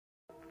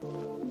This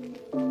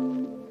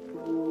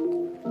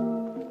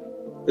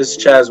is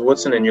Chaz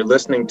Woodson, and you're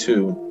listening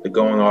to the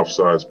Going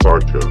Offsides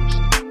podcast.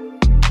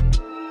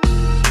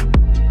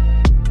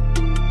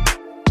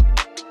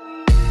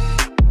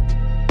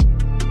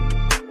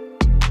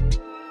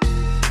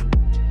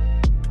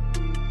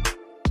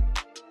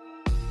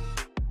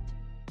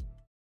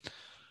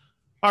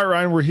 All right,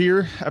 Ryan, we're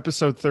here,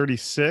 episode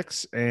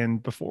 36.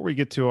 And before we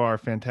get to our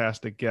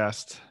fantastic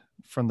guest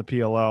from the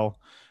PLL,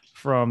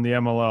 from the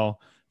MLL,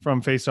 from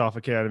Face Off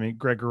Academy,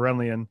 Greg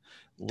Gurenlian,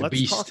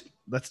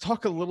 let's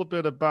talk a little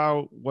bit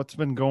about what's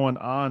been going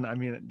on. I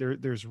mean,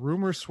 there's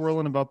rumors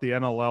swirling about the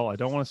NLL. I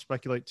don't want to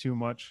speculate too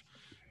much,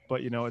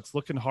 but, it's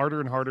looking harder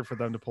and harder for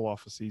them to pull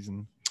off a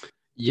season.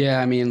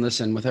 Yeah, I mean,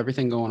 listen, with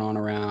everything going on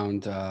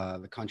around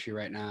the country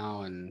right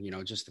now and,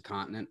 just the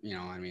continent,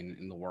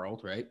 in the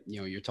world, right?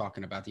 You're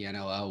talking about the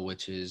NLL,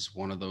 which is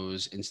one of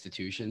those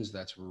institutions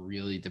that's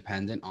really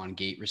dependent on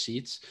gate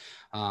receipts.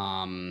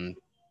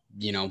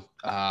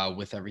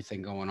 With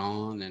everything going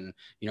on and,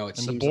 it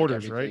seems the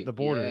borders, like right? The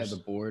borders. Yeah,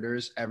 the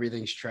borders,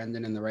 everything's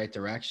trending in the right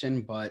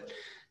direction, but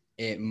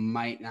it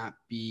might not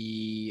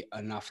be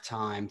enough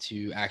time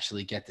to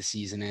actually get the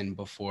season in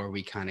before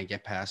we kind of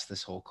get past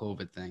this whole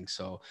COVID thing.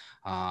 So,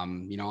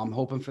 I'm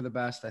hoping for the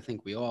best. I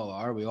think we all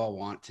are. We all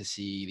want to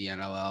see the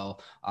NLL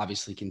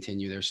obviously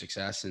continue their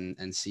success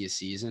and see a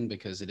season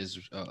because it is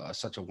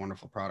such a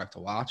wonderful product to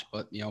watch.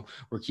 But,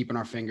 we're keeping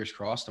our fingers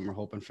crossed and we're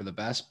hoping for the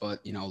best. But,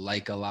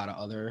 like a lot of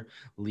other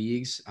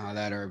leagues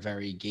that are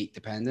very gate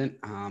dependent,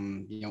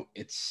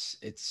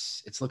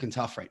 it's looking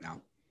tough right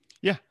now.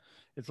 Yeah.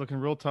 It's looking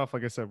real tough.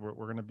 Like I said, we're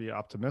going to be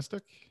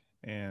optimistic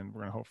and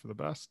we're going to hope for the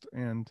best.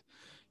 And,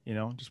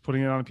 just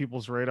putting it on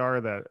people's radar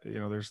that,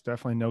 there's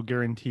definitely no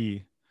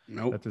guarantee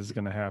that this is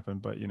going to happen.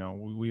 But,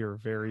 we are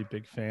very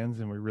big fans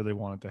and we really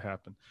want it to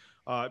happen.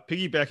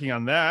 Piggybacking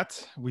on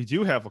that, we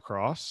do have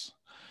lacrosse.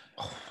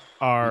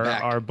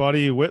 Our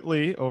buddy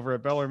Whitley over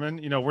at Bellarmine.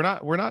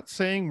 We're not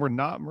saying we're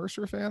not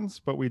Mercer fans,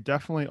 but we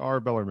definitely are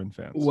Bellarmine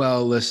fans.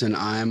 Well, listen,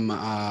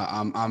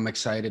 I'm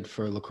excited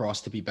for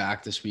lacrosse to be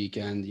back this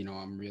weekend.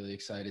 I'm really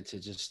excited to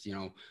just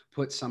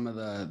put some of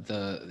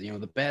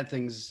the bad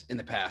things in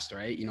the past,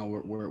 right?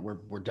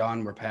 We're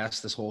done. We're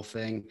past this whole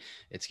thing.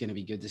 It's going to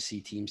be good to see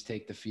teams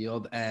take the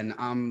field. And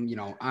I'm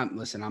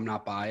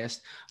not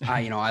biased.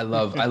 I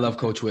love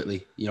Coach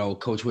Whitley.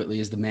 Coach Whitley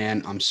is the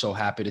man. I'm so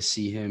happy to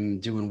see him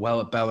doing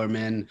well at Bellarmine.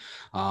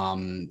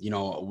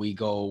 We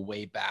go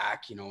way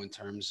back, in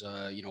terms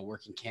of,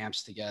 working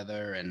camps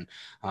together and,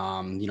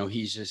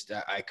 he's just,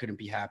 I couldn't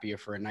be happier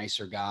for a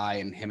nicer guy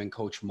and him and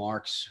Coach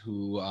Marks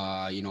who,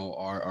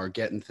 are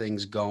getting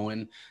things going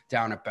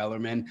down at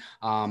Bellarmine.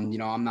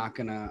 I'm not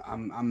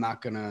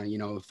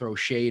gonna, throw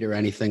shade or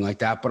anything like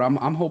that, but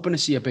I'm hoping to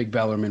see a big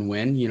Bellarmine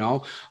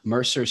win.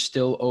 Mercer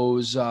still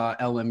owes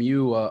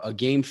LMU a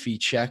game fee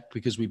check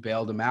because we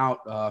bailed him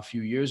out a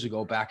few years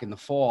ago back in the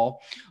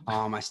fall.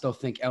 I still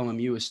think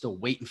LMU is still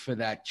waiting for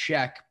that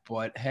check,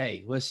 but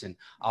hey, listen,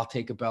 I'll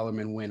take a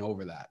Bellarmine win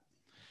over that.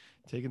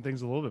 Taking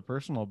things a little bit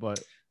personal, but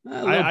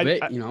I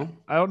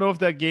don't know if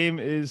that game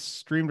is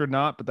streamed or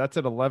not, but that's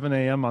at 11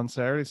 a.m. on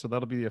Saturday. So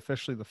that'll be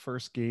officially the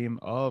first game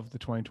of the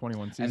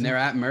 2021 season. And they're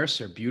at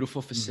Mercer.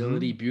 Beautiful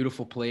facility,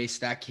 beautiful place.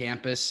 That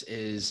campus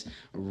is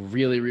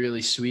really,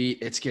 really sweet.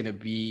 It's going to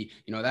be,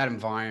 that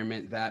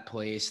environment, that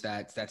place,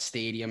 that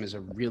stadium is a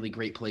really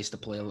great place to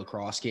play a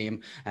lacrosse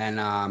game. And,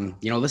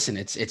 listen,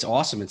 it's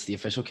awesome. It's the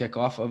official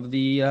kickoff of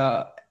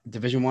the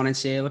Division I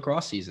NCAA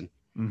lacrosse season.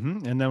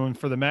 And then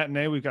for the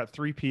matinee, we've got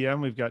 3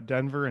 p.m. We've got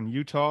Denver and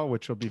Utah,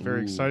 which will be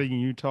very exciting.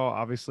 Utah,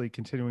 obviously,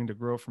 continuing to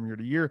grow from year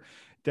to year.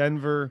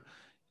 Denver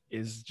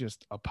is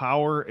just a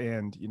power,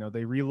 and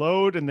they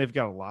reload, and they've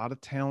got a lot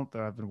of talent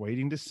that I've been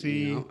waiting to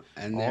see.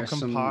 And all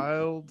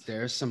compiled.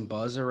 There's some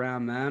buzz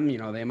around them.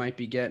 They might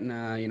be getting,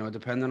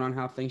 depending on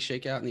how things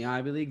shake out in the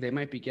Ivy League, they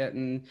might be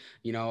getting,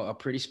 a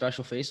pretty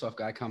special face-off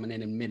guy coming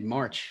in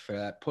mid-March for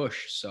that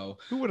push. So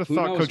who would have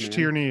thought Coach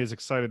Tierney is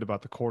excited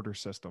about the quarter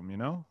system?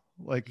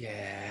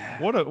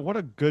 What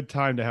a good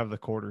time to have the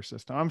quarter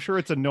system. I'm sure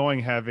it's annoying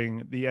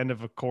having the end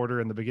of a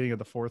quarter and the beginning of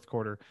the fourth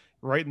quarter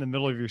right in the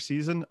middle of your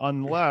season,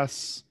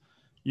 unless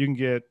you can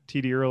get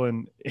TD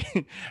Erlin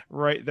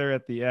right there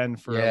at the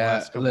end for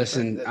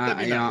listen,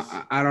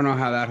 I don't know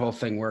how that whole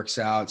thing works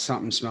out.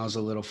 Something smells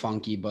a little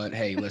funky, but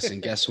hey, listen,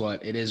 guess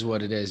what? It is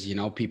what it is.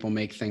 People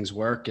make things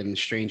work and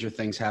stranger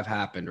things have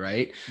happened,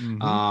 right?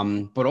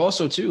 But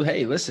also too,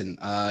 hey, listen,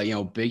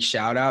 big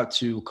shout out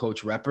to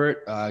Coach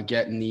Reppert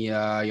getting the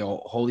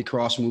Holy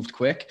Cross moved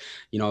quick.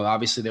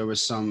 Obviously there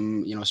was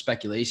some,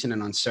 speculation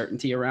and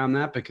uncertainty around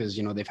that because,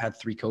 they've had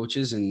 3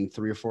 coaches in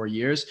 3 or 4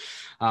 years.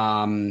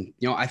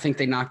 I think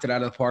they knocked it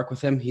out of the park with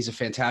him. He's a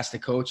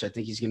fantastic coach. I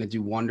think he's going to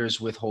do wonders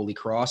with Holy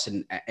Cross.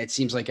 And it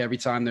seems like every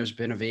time there's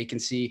been a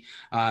vacancy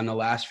in the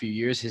last few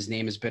years, his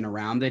name has been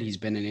around it. He's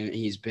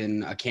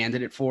been a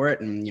candidate for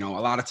it. And, a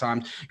lot of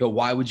times,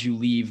 why would you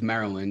leave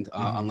Maryland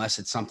unless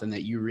it's something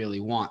that you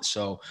really want?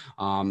 So,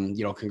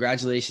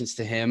 congratulations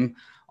to him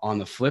on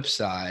the flip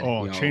side,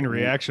 chain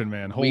reaction,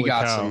 man. Holy we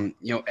got cow. some,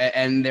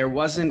 and there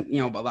wasn't,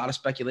 a lot of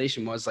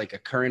speculation was like a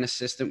current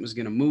assistant was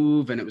going to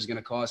move and it was going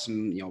to cause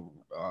some,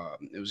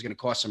 it was going to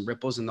cause some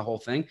ripples in the whole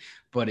thing,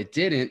 but it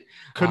didn't.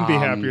 Couldn't be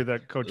happier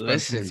that Coach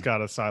Benson's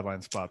got a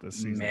sideline spot this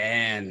season.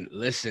 Man,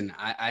 listen,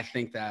 I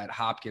think that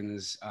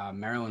Hopkins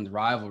Maryland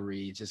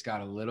rivalry just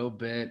got a little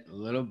bit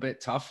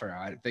tougher.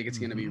 I think it's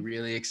going to be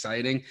really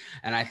exciting.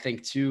 And I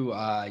think too,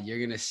 you're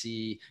going to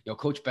see,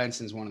 Coach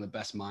Benson's one of the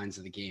best minds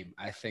of the game.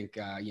 I think,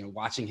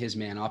 watching his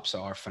man ups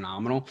are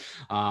phenomenal.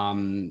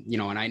 And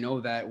I know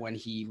that when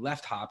he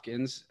left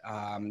Hopkins,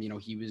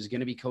 he was going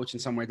to be coaching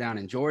somewhere down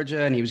in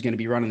Georgia and he was going to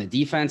be running the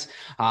defense.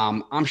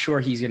 I'm sure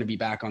he's going to be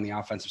back on the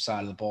offensive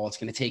side of the ball. It's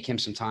going to take him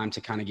some time to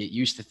kind of get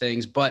used to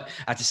things, but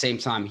at the same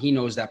time, he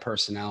knows that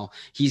personnel.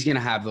 He's going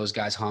to have those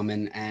guys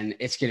humming, and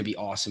it's going to be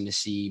awesome to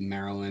see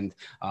Maryland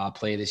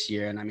play this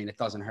year. And I mean, it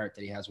doesn't hurt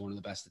that he has one of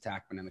the best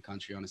attackmen in the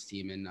country on his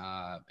team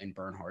in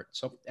Bernhardt.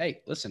 So,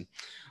 hey, listen,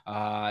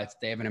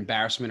 they have an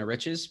embarrassment of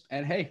riches,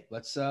 and hey,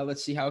 let's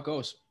see how it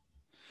goes.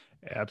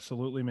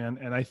 Absolutely, man.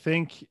 And I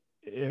think,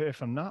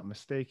 if I'm not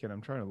mistaken,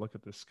 I'm trying to look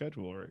at the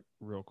schedule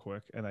real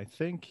quick, and I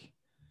think,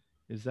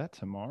 is that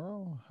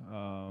tomorrow?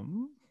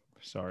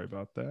 Sorry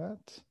about that.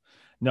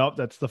 Nope,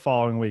 that's the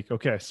following week.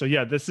 Okay, so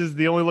yeah, this is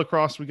the only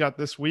lacrosse we got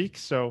this week.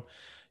 So,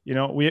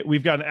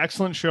 we've got an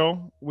excellent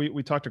show.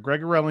 We talked to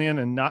Greg Aurelian,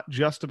 and not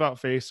just about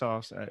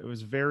face-offs. It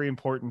was very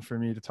important for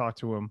me to talk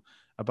to him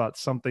about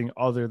something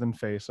other than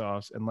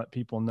face-offs and let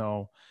people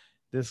know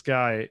this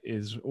guy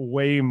is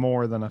way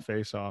more than a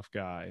face-off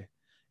guy.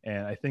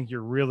 And I think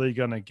you're really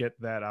going to get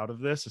that out of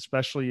this,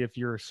 especially if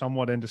you're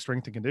somewhat into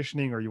strength and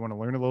conditioning or you want to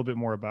learn a little bit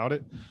more about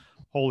it.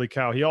 Holy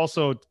cow. He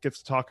also gets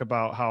to talk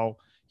about how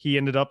he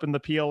ended up in the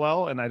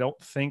PLL, and I don't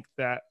think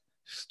that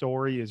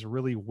story is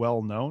really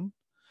well known.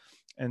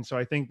 And so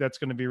I think that's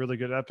going to be a really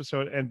good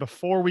episode. And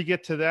before we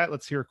get to that,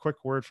 let's hear a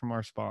quick word from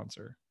our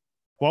sponsor.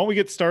 Why don't we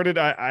get started?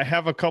 I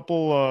have a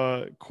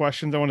couple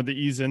questions. I wanted to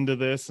ease into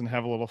this and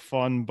have a little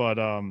fun, but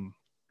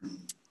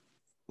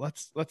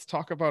let's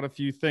talk about a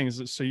few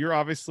things. So you're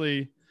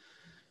obviously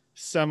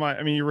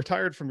you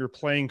retired from your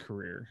playing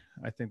career.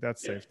 I think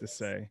that's safe to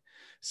say.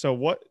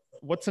 So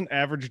what's an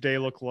average day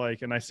look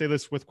like? And I say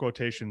this with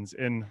quotations,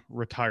 in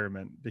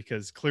retirement,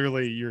 because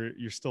clearly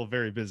you're still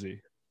very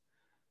busy.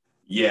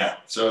 Yeah.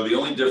 So the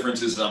only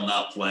difference is I'm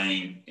not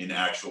playing in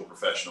actual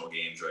professional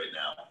games right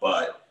now,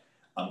 but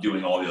I'm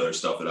doing all the other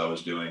stuff that I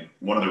was doing.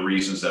 One of the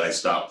reasons that I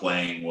stopped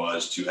playing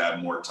was to have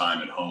more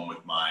time at home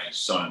with my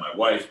son and my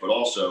wife, but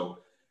also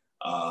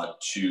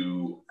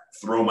to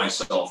throw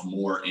myself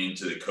more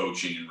into the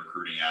coaching and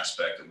recruiting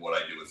aspect of what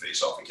I do with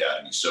Face Off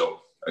Academy.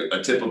 So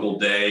a typical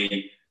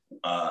day,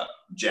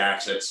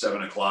 Jack's at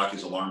 7:00,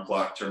 his alarm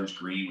clock turns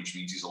green, which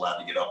means he's allowed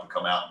to get up and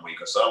come out and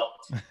wake us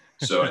up.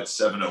 So at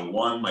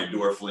 7:01, my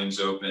door flings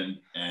open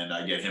and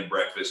I get him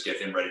breakfast,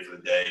 get him ready for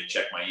the day,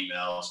 check my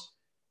emails.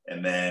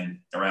 And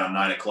then around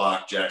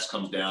 9:00, Jax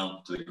comes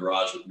down to the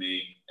garage with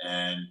me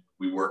and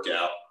we work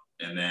out.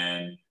 And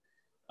then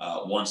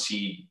once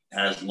he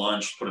has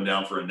lunch, put him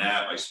down for a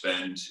nap, I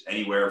spend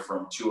anywhere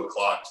from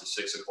 2:00 to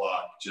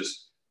 6:00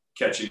 just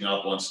catching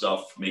up on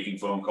stuff, making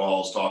phone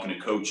calls, talking to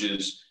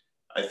coaches.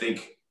 I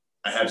think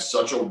I have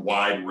such a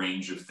wide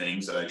range of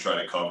things that I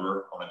try to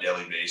cover on a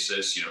daily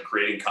basis,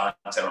 creating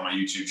content on my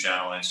YouTube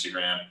channel,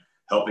 Instagram,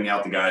 helping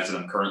out the guys that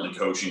I'm currently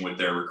coaching with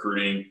their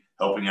recruiting,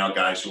 helping out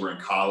guys who are in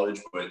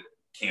college but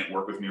can't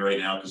work with me right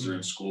now because they're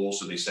in school.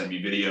 So they send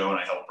me video and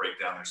I help break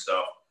down their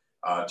stuff.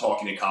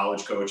 Talking to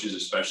college coaches,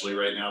 especially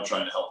right now,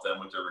 trying to help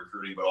them with their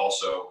recruiting, but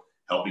also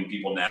helping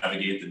people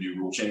navigate the new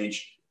rule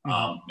change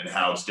and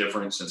how it's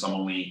different, since I'm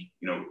only,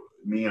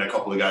 me and a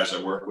couple of guys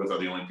I work with are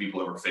the only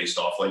people ever faced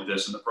off like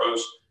this in the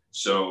pros.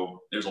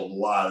 So there's a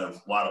lot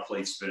of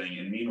plates spinning.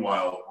 And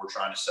meanwhile, we're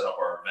trying to set up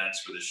our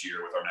events for this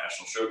year with our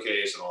national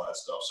showcase and all that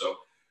stuff. So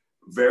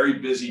very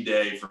busy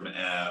day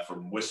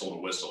from whistle to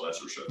whistle, that's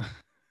for sure.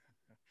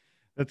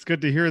 That's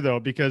good to hear, though,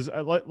 because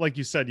like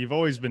you said, you've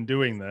always been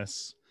doing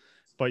this,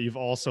 but you've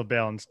also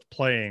balanced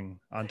playing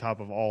on top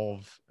of all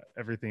of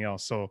everything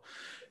else. So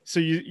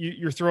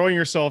you're throwing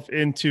yourself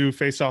into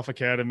Face Off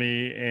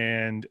Academy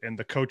and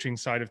the coaching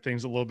side of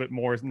things a little bit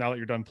more now that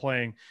you're done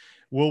playing.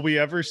 Will we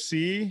ever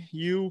see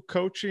you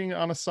coaching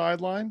on a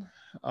sideline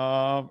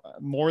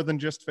more than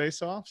just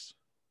face-offs?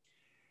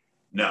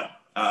 No, okay.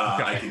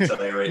 I can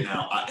tell you right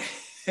now.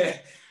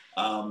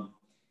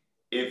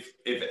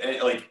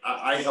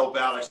 I help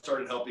out. I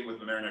started helping with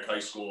Mamaroneck High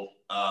School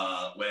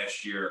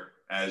last year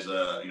as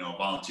a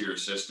volunteer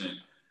assistant,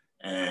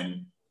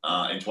 and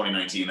in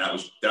 2019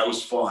 that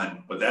was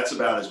fun. But that's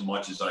about as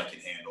much as I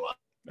can handle.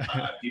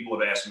 People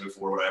have asked me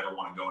before, would I ever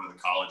want to go into the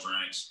college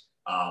ranks?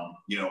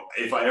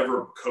 If I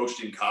ever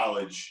coached in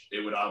college,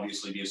 it would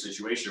obviously be a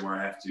situation where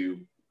I have to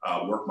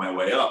work my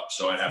way up.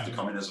 So I'd have to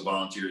come in as a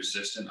volunteer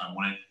assistant.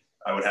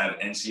 I would have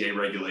NCAA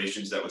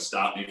regulations that would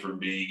stop me from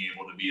being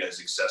able to be as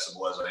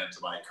accessible as I am to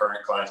my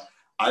current clients.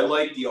 I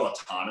like the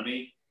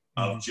autonomy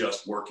of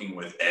just working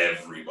with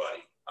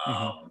everybody.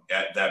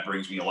 That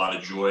brings me a lot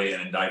of joy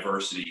and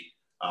diversity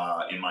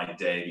in my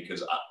day,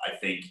 because I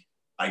think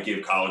I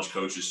give college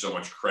coaches so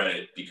much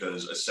credit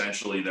because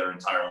essentially their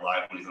entire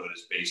livelihood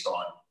is based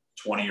on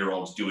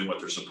 20-year-olds doing what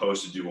they're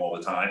supposed to do all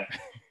the time.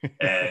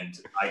 And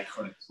I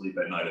couldn't sleep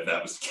at night if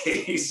that was the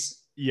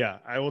case. Yeah,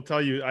 I will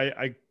tell you,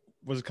 I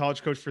was a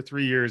college coach for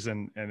 3 years,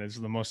 and it's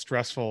the most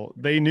stressful.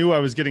 They knew I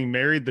was getting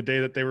married the day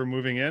that they were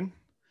moving in,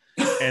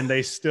 and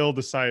they still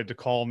decided to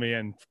call me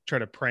and try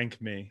to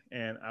prank me.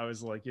 And I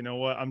was like, you know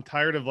what? I'm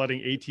tired of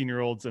letting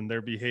 18-year-olds and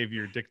their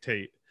behavior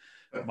dictate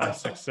my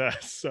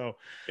success. So,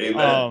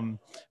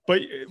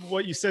 but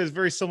what you said is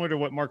very similar to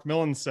what Mark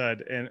Millen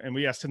said. And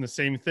we asked him the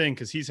same thing,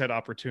 because he's had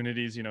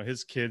opportunities. You know,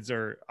 his kids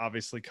are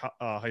obviously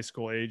high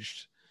school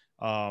aged,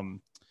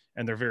 and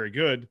they're very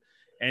good.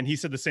 And he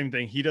said the same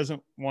thing. He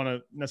doesn't want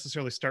to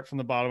necessarily start from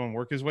the bottom and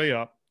work his way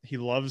up. He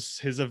loves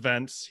his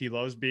events. He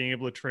loves being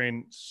able to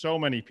train so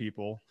many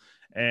people.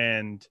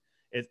 And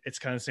it's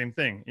kind of the same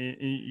thing.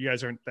 You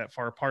guys aren't that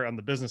far apart on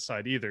the business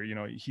side either. You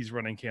know, he's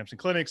running camps and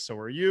clinics, so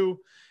are you.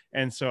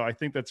 And so I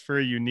think that's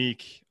very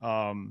unique.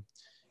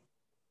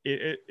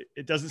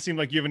 It doesn't seem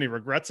like you have any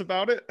regrets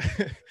about it.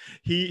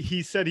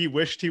 He said he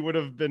wished he would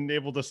have been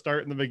able to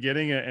start in the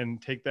beginning and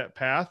take that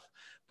path,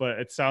 but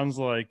it sounds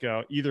like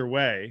either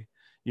way,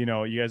 you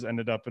know, you guys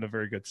ended up in a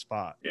very good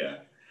spot. Yeah.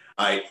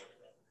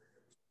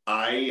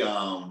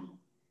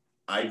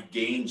 I've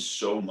gained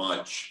so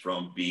much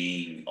from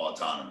being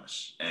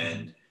autonomous,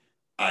 and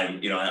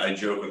I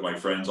joke with my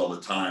friends all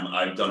the time.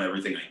 I've done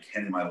everything I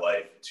can in my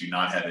life to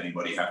not have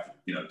anybody have to,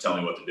 tell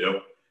me what to do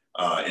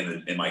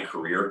in my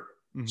career.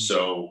 Mm-hmm.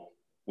 So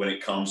when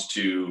it comes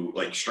to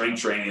like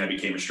strength training, I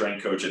became a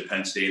strength coach at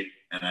Penn State,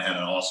 and I had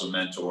an awesome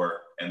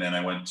mentor. And then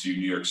I went to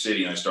New York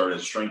City and I started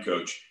as a strength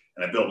coach,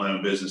 and I built my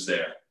own business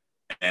there.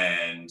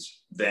 And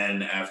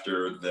then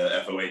after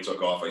the FOA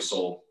took off, I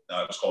sold,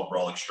 it was called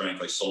Brawlic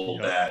Strength. I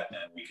sold that,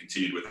 and we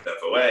continued with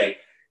FOA.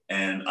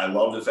 And I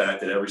love the fact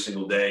that every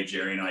single day,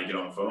 Jerry and I get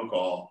on a phone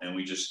call and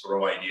we just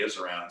throw ideas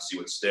around and see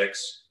what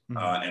sticks.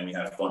 And we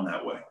have fun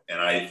that way. And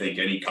I think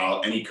any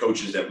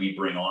coaches that we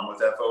bring on with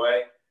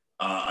FOA,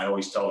 I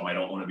always tell them, I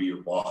don't want to be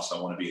your boss. I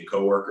want to be a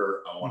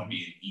coworker. I want to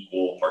be an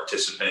equal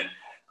participant.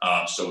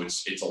 So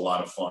it's a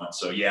lot of fun.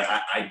 So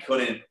yeah, I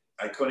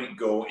couldn't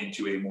go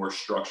into a more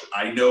structured.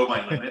 I know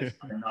my limits.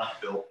 I'm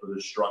not built for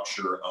the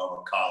structure of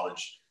a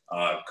college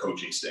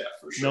coaching staff,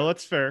 for sure. No,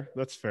 that's fair.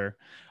 That's fair.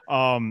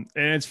 And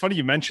it's funny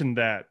you mentioned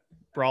that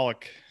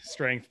Brawlic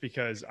Strength,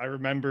 because I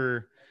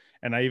remember,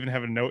 and I even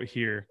have a note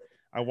here,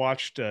 I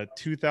watched a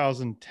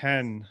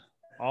 2010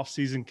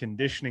 off-season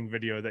conditioning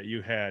video that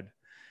you had,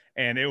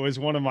 and it was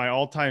one of my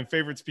all-time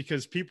favorites,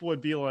 because people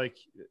would be like,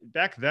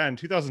 back then,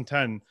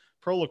 2010,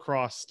 pro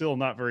lacrosse still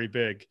not very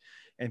big,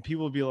 and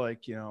people would be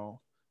like,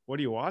 what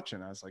are you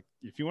watching? I was like,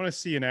 if you want to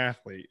see an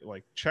athlete,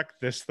 like, check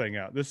this thing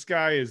out. This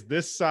guy is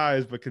this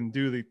size, but can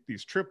do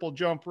these triple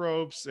jump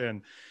ropes.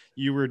 And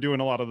you were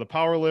doing a lot of the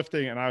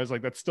powerlifting. And I was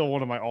like, that's still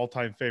one of my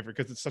all-time favorite,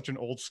 because it's such an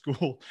old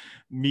school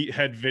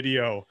meathead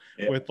video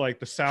with like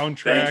the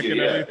soundtrack and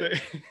everything.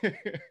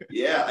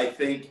 Yeah, I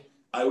think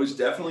I was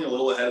definitely a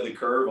little ahead of the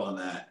curve on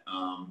that.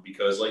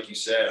 Because like you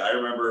said, I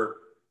remember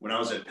when I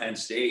was at Penn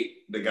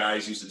State, the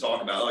guys used to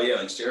talk about,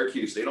 like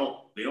Syracuse, they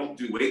don't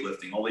do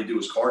weightlifting. All they do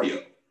is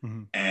cardio.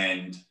 Mm-hmm.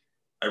 And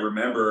I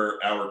remember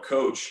our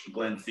coach,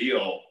 Glenn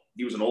Thiel,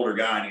 he was an older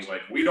guy, and he's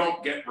like, we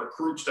don't get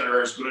recruits that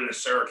are as good as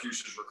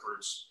Syracuse's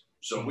recruits.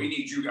 So we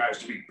need you guys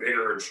to be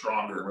bigger and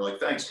stronger. And we're like,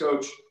 thanks,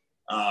 coach.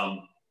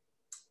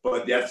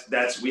 But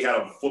we had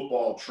a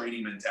football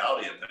training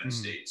mentality at Penn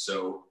State.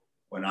 So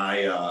when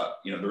I,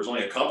 there was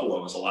only a couple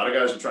of us, a lot of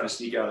guys were trying to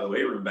sneak out of the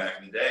weight room back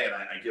in the day. And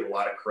I give a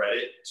lot of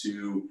credit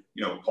to,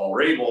 Paul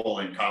Rabel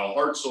and Kyle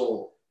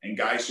Hartzell, and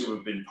guys who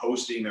have been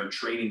posting their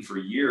training for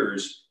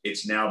years.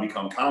 It's now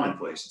become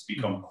commonplace. It's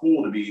become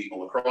cool to be a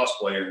lacrosse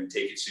player and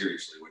take it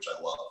seriously, which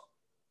I love.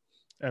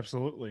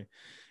 Absolutely.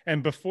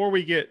 And before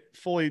we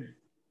fully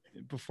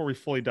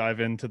dive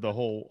into the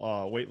whole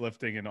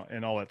weightlifting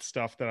and all that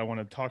stuff that I want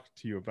to talk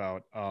to you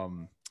about.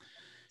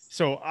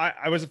 So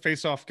I was a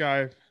face-off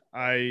guy.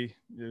 It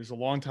was a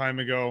long time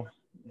ago,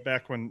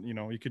 back when,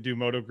 you could do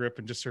moto grip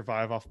and just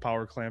survive off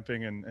power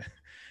clamping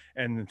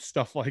and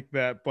stuff like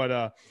that.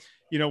 But,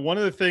 one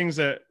of the things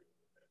that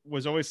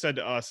was always said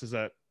to us is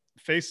that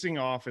facing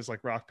off is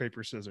like rock,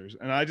 paper, scissors.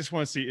 And I just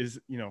want to see is,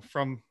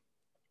 from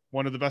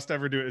one of the best to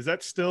ever do it, is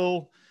that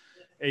still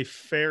a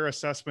fair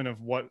assessment of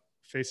what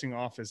facing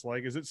off is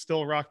like? Is it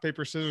still rock,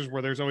 paper, scissors,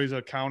 where there's always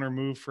a counter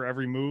move for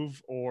every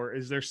move? Or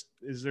is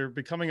there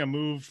becoming a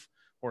move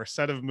or a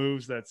set of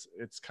moves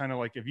it's kind of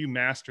like, if you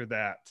master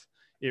that,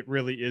 it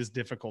really is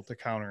difficult to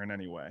counter in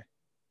any way?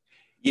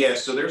 Yeah.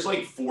 So there's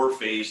like 4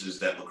 phases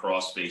that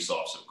lacrosse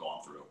face-offs have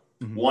gone through.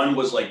 Mm-hmm. One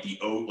was like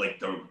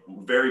the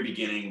very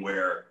beginning,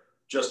 where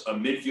just a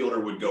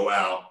midfielder would go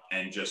out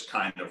and just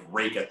kind of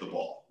rake at the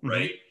ball,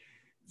 right?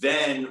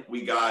 Then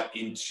we got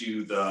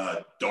into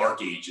the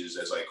dark ages,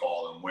 as I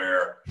call them,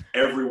 where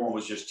everyone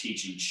was just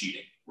teaching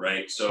cheating,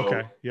 right?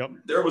 So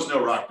there was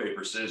no rock,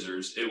 paper,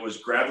 scissors. It was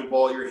grab the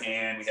ball in your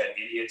hand. We had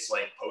idiots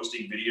like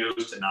posting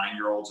videos to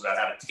 9-year-olds about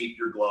how to tape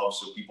your gloves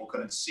so people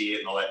couldn't see it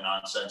and all that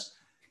nonsense.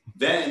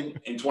 Then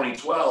in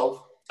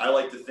 2012, I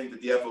like to think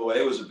that the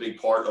FOA was a big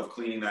part of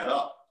cleaning that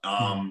up.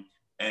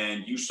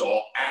 And you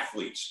saw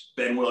athletes,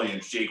 Ben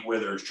Williams, Jake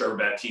Withers, Trevor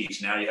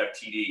Baptiste, now you have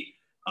TD.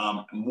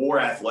 More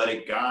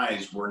athletic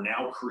guys were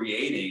now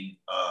creating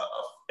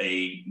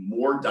a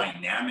more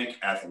dynamic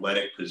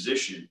athletic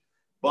position.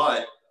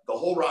 But the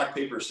whole rock,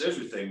 paper,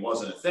 scissors thing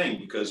wasn't a thing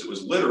because it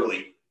was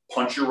literally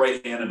punch your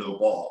right hand into the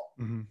ball,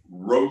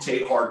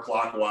 rotate hard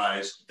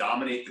clockwise,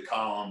 dominate the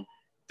column,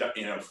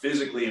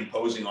 physically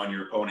imposing on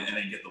your opponent, and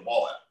then get the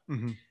ball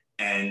out.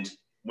 And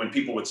when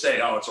people would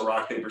say, oh, it's a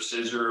rock, paper,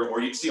 scissors,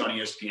 or you'd see on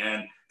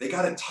ESPN, they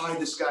got to tie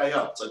this guy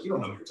up. It's like, you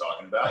don't know what you're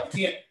talking about.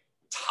 You can't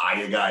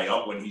tie a guy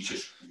up when he's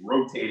just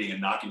rotating and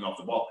knocking off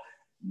the ball.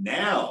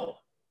 Now,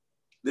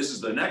 this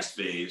is the next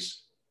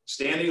phase,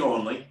 standing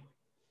only.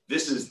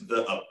 This is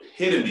the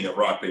epitome of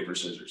rock, paper,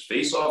 scissors.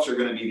 Face-offs are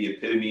going to be the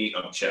epitome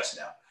of chess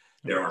now.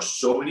 There are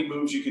so many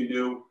moves you can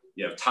do.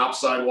 You have top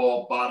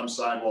sidewall, bottom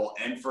sidewall,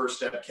 and first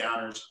step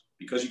counters.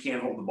 Because you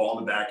can't hold the ball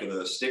in the back of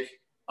the stick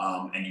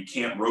and you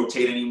can't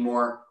rotate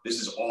anymore, this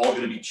is all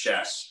going to be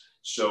chess.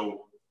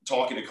 So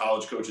talking to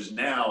college coaches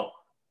now,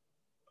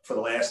 for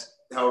the last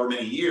however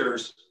many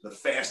years, the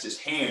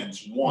fastest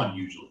hands won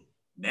usually.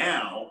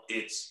 Now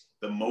it's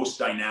the most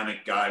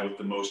dynamic guy with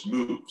the most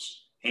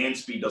moves. Hand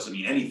speed doesn't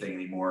mean anything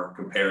anymore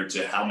compared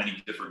to how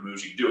many different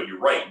moves you can do. And you're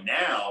right.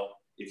 Now,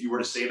 if you were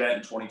to say that in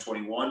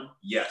 2021,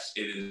 yes,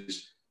 it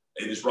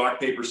is rock,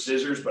 paper,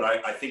 scissors, but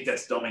I think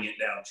that's dumbing it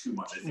down too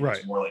much. I think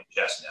it's more like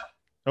chess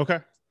now. Okay.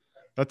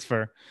 That's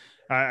fair.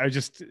 I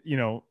just,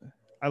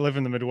 I live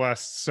in the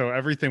Midwest, so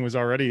everything was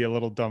already a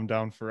little dumbed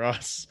down for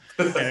us.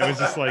 And it was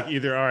just like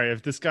either, all right,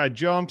 if this guy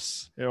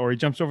jumps or he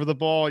jumps over the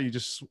ball, you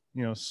just,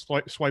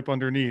 swipe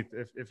underneath.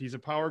 If he's a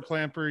power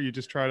clamper, you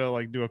just try to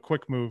like do a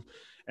quick move.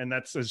 And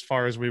that's as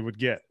far as we would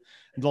get,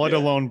 let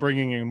alone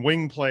bringing in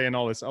wing play and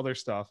all this other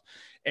stuff.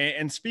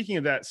 And speaking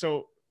of that,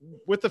 so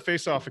with the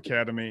Face-Off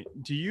Academy,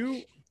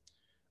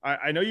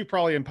 I know you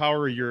probably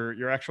empower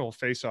your actual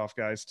face-off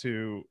guys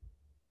to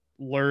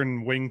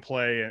learn wing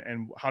play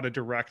and how to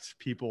direct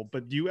people,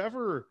 but do you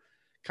ever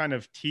kind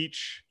of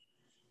teach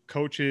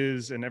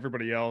coaches and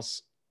everybody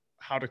else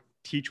how to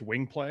teach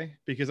wing play?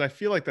 Because I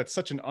feel like that's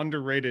such an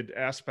underrated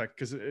aspect,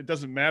 because it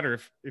doesn't matter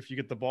if you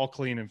get the ball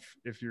clean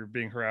if you're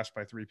being harassed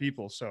by three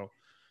people. So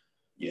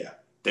yeah,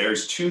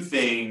 there's two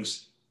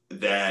things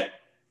that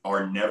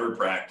are never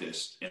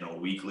practiced in a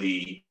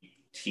weekly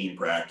team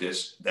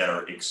practice that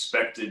are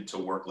expected to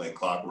work like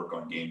clockwork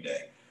on game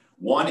day.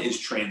 One is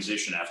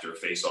transition after a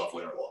face-off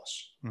win or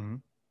loss,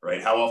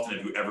 right? How often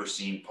have you ever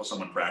seen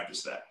someone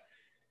practice that?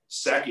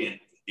 Second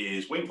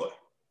is wing play,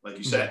 like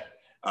you said,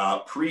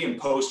 pre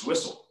and post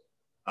whistle,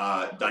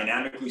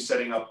 dynamically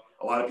setting up.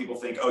 A lot of people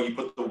think, oh, you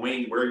put the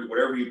wing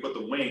wherever you put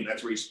the wing,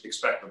 that's where you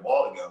expect the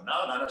ball to go.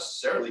 No, not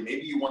necessarily.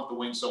 Maybe you want the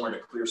wing somewhere to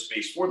clear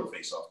space for the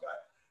face-off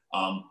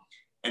guy.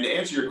 And to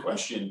answer your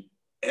question,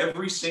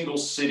 every single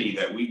city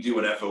that we do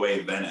an FOA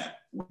event at,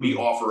 we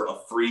offer a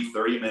free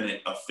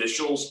 30-minute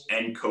officials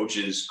and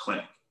coaches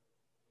clinic.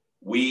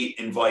 We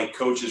invite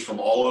coaches from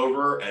all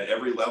over at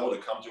every level to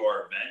come to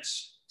our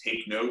events,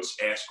 take notes,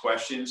 ask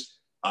questions.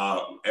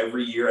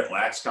 Every year at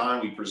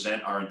LaxCon, we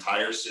present our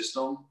entire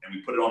system and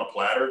we put it on a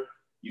platter.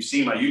 You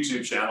see my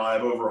YouTube channel, I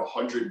have over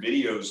 100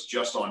 videos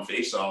just on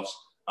face-offs.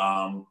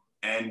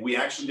 And we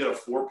actually did a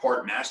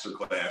 4-part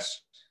masterclass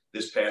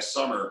this past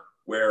summer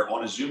where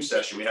on a Zoom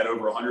session, we had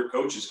over 100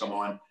 coaches come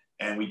on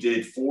and we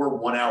did 4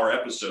 one-hour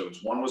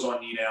episodes. One was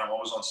on knee down, one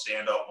was on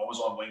stand-up, one was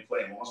on wing play,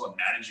 and one was on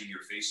managing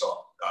your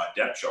face-off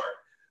depth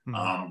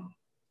chart.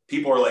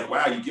 People are like,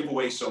 wow, you give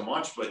away so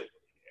much, but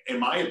in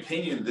my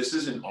opinion, this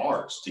isn't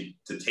ours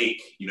to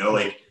take.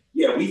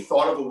 Yeah, we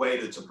thought of a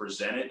way to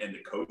present it and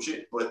to coach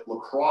it, but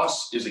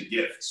lacrosse is a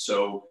gift.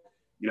 So,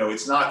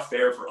 it's not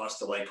fair for us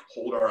to like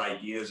hold our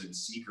ideas and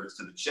secrets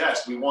to the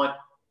chest. We want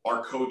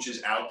our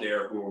coaches out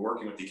there who are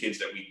working with the kids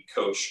that we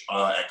coach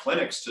at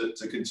clinics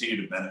to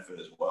continue to benefit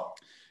as well.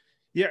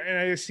 Yeah. And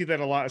I see that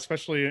a lot,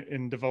 especially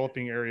in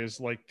developing areas.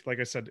 Like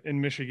I said, in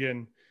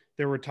Michigan,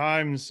 there were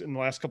times in the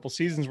last couple of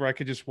seasons where I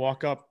could just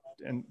walk up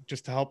and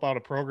just to help out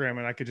a program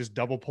and I could just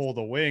double pull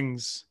the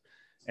wings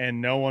and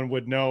no one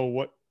would know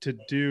what to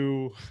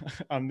do.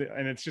 And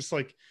it's just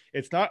like,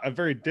 it's not a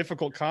very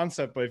difficult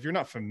concept, but if you're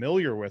not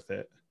familiar with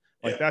it,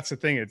 that's the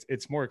thing.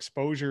 It's more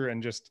exposure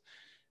and just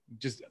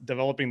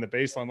developing the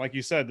baseline. Like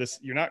you said,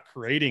 you're not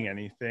creating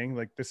anything.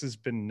 Like this has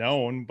been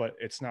known, but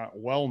it's not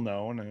well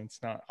known and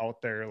it's not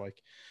out there.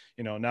 Like,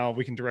 now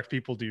we can direct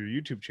people to your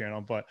YouTube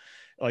channel, but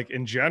like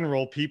in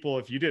general, people,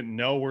 if you didn't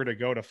know where to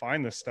go to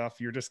find this stuff,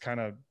 you're just kind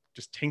of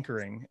just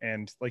tinkering.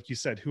 And like you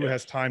said, who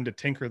has time to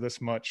tinker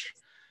this much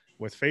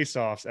with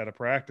face-offs at a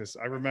practice?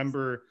 I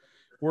remember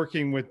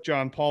working with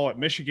John Paul at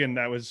Michigan.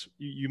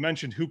 You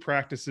mentioned who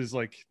practices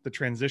like the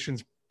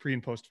transitions pre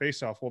and post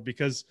face-off. Well,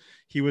 because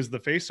he was the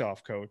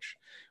face-off coach,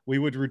 we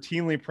would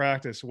routinely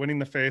practice winning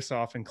the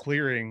face-off and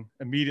clearing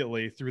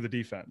immediately through the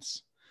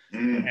defense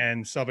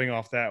and subbing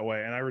off that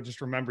way. And I would just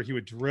remember he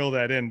would drill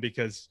that in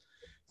because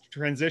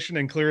transition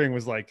and clearing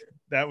was like,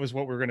 that was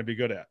what we were going to be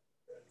good at.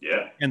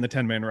 Yeah. And the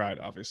 10-man ride,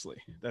 obviously.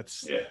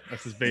 That's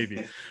his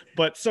baby.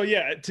 But so,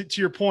 yeah,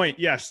 to your point,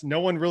 yes, no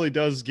one really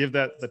does give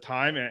that the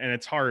time, and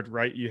it's hard,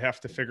 right? You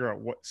have to figure out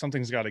what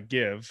something's got to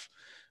give.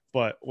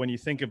 But when you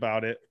think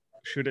about it,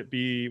 should it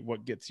be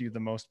what gets you the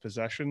most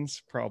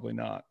possessions? Probably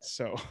not.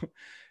 So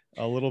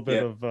a little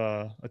bit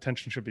of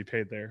attention should be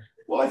paid there.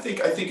 Well, I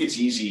think it's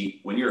easy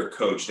when you're a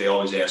coach. They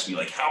always ask me,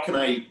 like, how can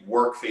I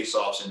work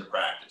face-offs into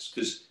practice?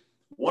 Because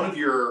one of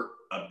your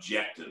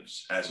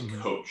objectives as a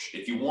coach,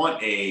 if you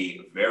want a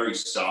very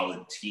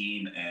solid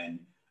team and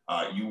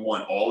you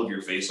want all of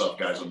your face-off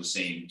guys on the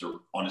same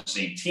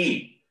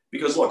team,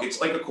 because look,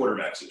 it's like a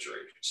quarterback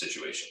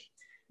situation.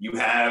 You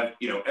have,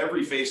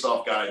 every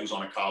face-off guy who's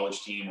on a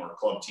college team or a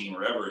club team or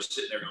whatever is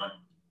sitting there going,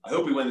 I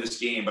hope we win this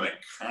game, but I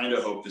kind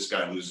of hope this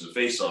guy loses a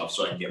face-off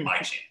so I can get my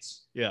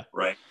chance. Yeah.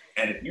 Right.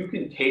 And if you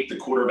can take the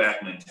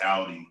quarterback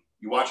mentality,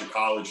 you watch a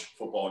college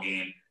football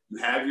game, you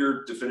have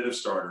your definitive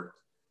starter,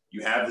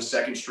 you have the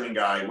second string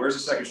guy. Where's the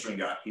second string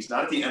guy? He's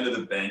not at the end of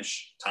the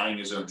bench tying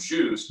his own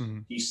shoes. Mm-hmm.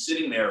 He's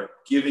sitting there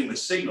giving the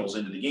signals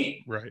into the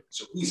game. Right.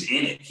 So he's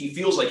in it. He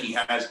feels like he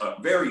has a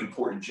very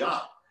important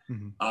job.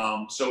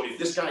 Mm-hmm. So if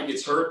this guy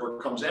gets hurt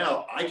or comes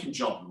out, I can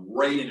jump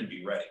right in and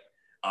be ready.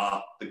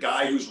 The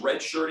guy who's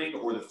redshirting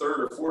or the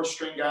third or fourth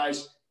string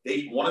guys,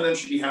 one of them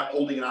should be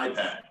holding an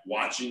iPad,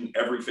 watching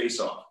every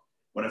faceoff.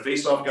 When a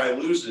faceoff guy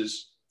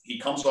loses, he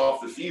comes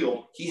off the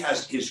field. He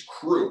has his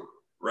crew,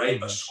 right?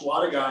 Mm-hmm. A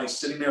squad of guys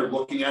sitting there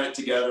looking at it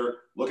together,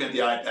 looking at the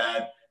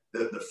iPad.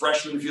 The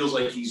freshman feels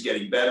like he's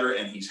getting better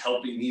and he's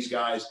helping these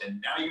guys.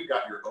 And now you've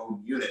got your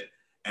own unit.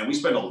 And we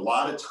spend a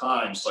lot of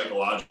time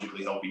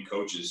psychologically helping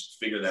coaches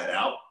figure that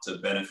out to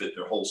benefit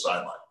their whole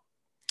sideline.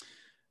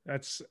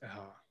 That's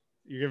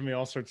you're giving me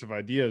all sorts of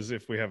ideas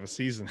if we have a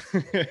season,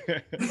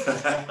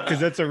 because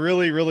that's a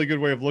really, really good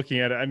way of looking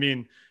at it. I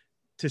mean,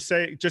 to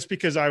say just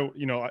because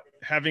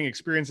having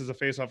experience as a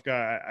face-off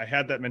guy, I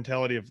had that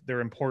mentality of they're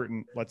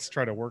important. Let's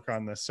try to work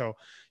on this. So,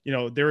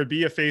 there would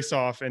be a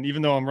face-off, and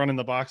even though I'm running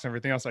the box and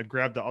everything else, I'd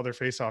grab the other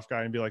face-off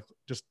guy and be like,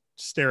 just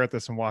stare at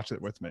this and watch it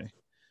with me.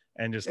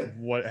 And just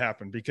what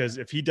happened, because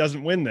if he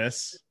doesn't win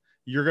this,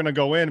 you're going to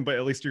go in, but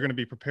at least you're going to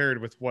be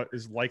prepared with what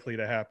is likely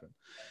to happen.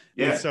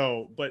 Yeah. And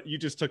so, but you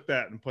just took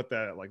that and put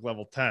that at like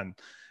level 10.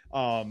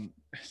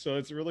 So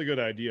it's a really good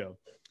idea.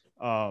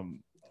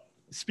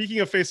 Speaking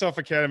of Face-Off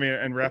Academy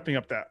and wrapping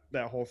up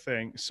that whole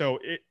thing. So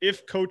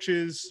if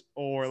coaches,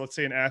 or let's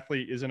say an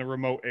athlete is in a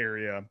remote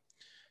area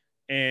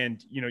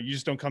and, you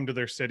just don't come to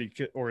their city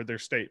or their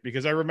state,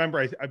 because I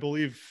remember, I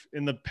believe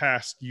in the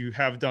past you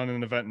have done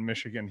an event in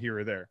Michigan here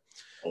or there.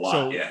 A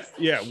lot,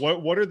 yeah.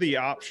 What are the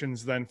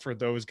options then for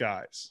those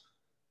guys?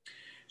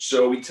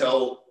 So we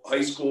tell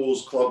high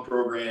schools, club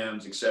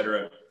programs,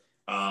 etc.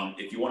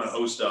 If you want to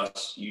host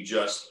us, you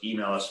just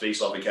email us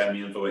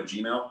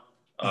faceoffacademyinfo@gmail.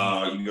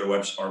 You can go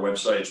to our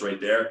website; it's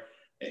right there.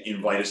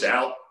 Invite us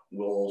out.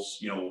 We'll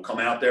come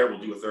out there.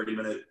 We'll do a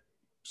 30-minute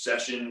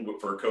session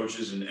for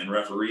coaches and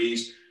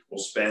referees. We'll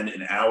spend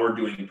an hour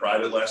doing a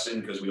private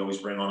lesson, because we always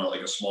bring on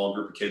a small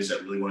group of kids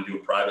that really want to do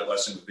a private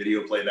lesson with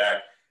video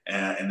playback.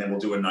 And then we'll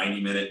do a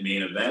 90-minute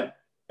main event,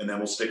 and then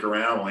we'll stick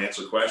around. We'll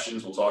answer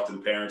questions. We'll talk to the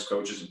parents,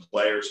 coaches, and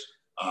players.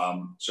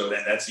 So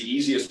that's the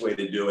easiest way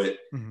to do it.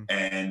 Mm-hmm.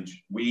 And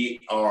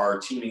we are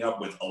teaming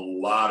up with a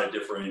lot of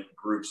different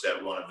groups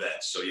that run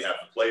events. So you have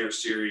the Player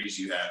Series,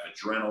 you have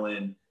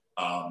Adrenaline,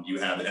 you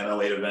have the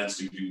NL8 events,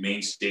 you do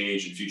Main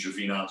Stage and Future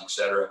Phenoms,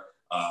 etc.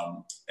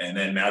 And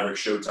then Maverick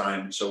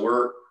Showtime. So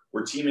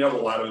we're teaming up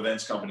with a lot of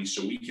events companies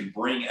so we can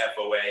bring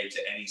FOA to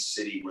any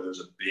city where there's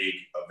a big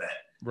event.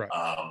 Right.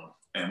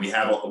 And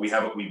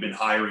we've been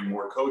hiring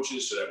more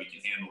coaches so that we can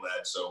handle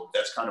that. So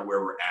that's kind of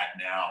where we're at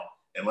now.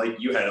 And like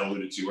you had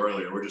alluded to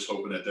earlier, we're just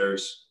hoping that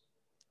there's,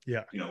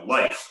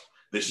 life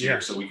this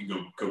year so we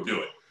can go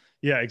do it.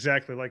 Yeah,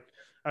 exactly. Like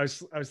I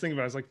was thinking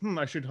about it. I was like,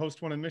 I should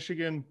host one in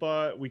Michigan,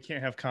 but we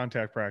can't have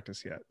contact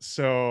practice yet.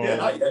 So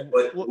not yet,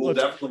 but we'll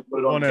definitely put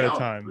it on one at a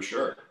time for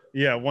sure.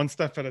 Yeah, one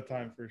step at a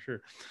time for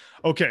sure.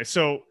 Okay,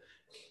 so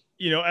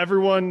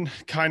everyone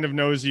kind of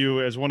knows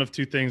you as one of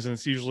two things, and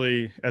it's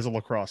usually as a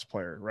lacrosse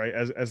player, right?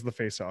 As the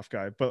face-off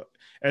guy. But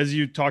as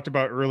you talked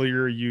about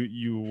earlier,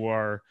 you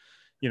are,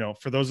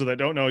 for those that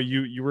don't know,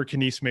 you were a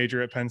Knies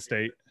major at Penn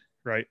State,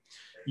 right?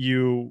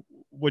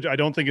 Which I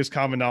don't think is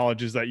common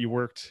knowledge, is that you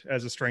worked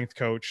as a strength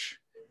coach,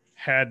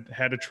 had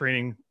a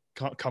training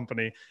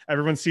company.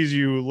 Everyone sees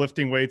you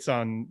lifting weights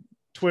on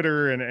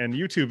Twitter and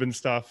YouTube and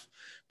stuff,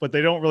 but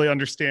they don't really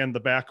understand the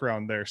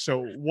background there.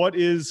 So what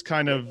is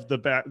kind of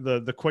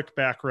the quick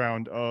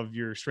background of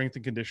your strength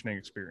and conditioning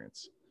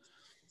experience?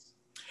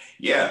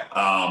 Yeah.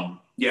 I'm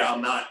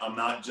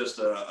not just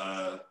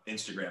a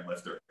Instagram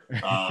lifter.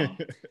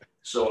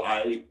 So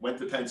I went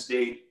to Penn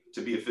State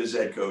to be a phys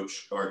ed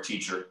coach or a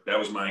teacher. That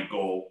was my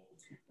goal.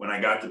 When I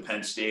got to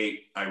Penn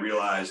State, I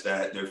realized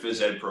that their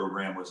phys ed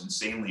program was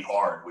insanely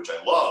hard, which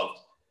I loved.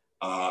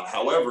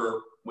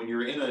 However, when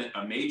you're in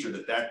a major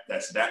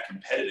that's that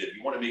competitive,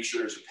 you want to make sure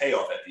there's a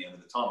payoff at the end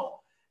of the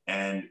tunnel.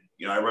 And,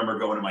 I remember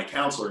going to my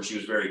counselor, and she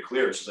was very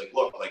clear. She's like,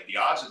 look, like the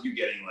odds of you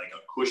getting like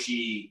a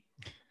cushy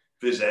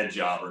phys ed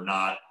job are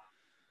not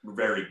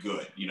very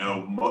good.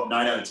 9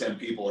 out of 10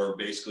 people are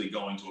basically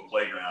going to a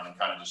playground and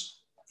kind of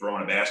just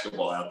throwing a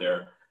basketball out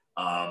there.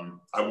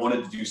 I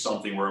wanted to do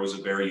something where it was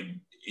a very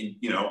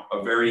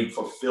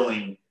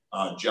fulfilling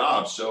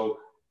job. So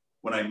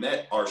when I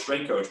met our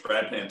strength coach,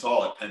 Brad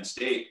Pantal at Penn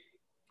State,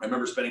 I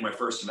remember spending my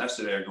first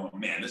semester there going,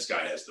 man, this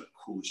guy has the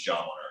coolest job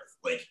on earth.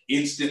 Like,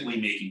 instantly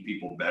making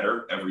people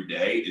better every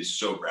day is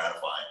so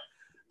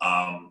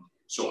gratifying.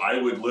 So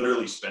I would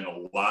literally spend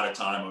a lot of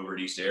time over at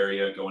East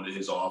Area, going to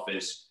his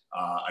office.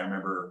 I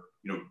remember,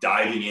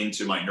 diving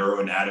into my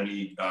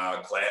neuroanatomy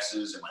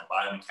classes and my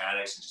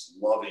biomechanics and just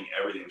loving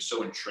everything. It was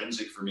so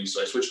intrinsic for me.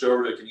 So I switched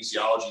over to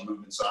kinesiology,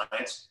 movement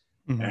science,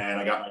 and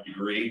I got my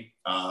degree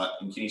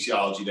in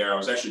kinesiology there. I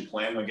was actually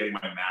planning on getting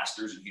my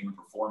master's in human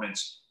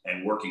performance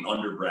and working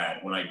under Brad.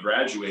 When I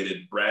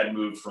graduated, Brad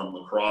moved from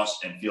lacrosse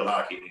and field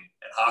hockey and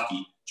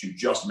hockey to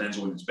just men's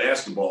and women's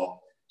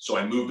basketball. So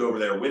I moved over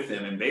there with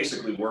him and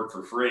basically worked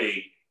for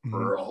free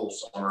for a whole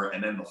summer.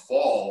 And then the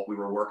fall, we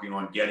were working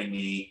on getting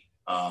me,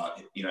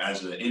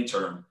 as an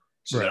intern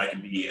so that I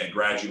could be a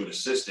graduate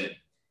assistant.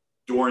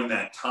 During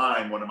that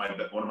time, one of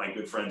my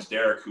good friends,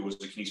 Derek, who was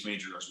a kines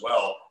major as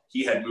well,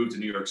 he had moved to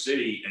New York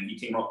City, and he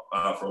came up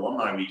for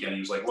alumni weekend.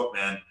 He was like, look,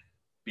 man,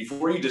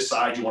 before you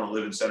decide you want to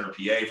live in Center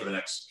PA for the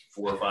next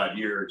 4 or 5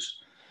 years,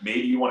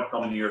 maybe you want to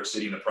come to New York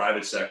City in the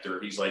private sector.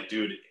 He's like,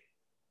 dude,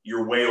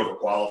 you're way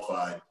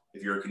overqualified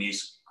if you're a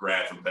kines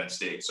grad from Penn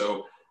State.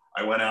 So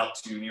I went out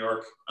to New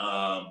York,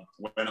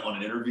 went on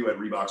an interview at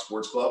Reebok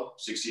Sports Club,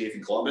 68th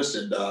in Columbus,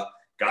 and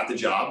got the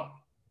job.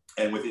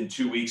 And within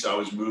 2 weeks, I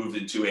was moved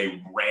into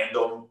a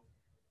random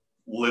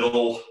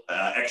little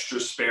extra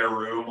spare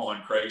room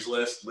on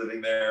Craigslist, living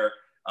there,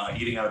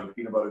 eating out of a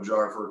peanut butter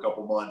jar for a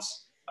couple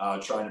months,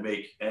 trying to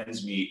make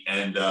ends meet.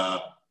 And,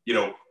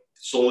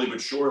 slowly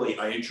but surely,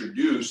 I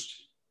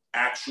introduced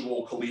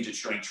actual collegiate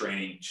strength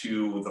training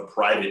to the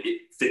private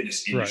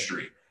fitness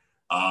industry.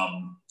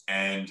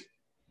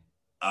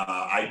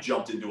 I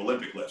jumped into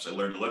Olympic lifts. I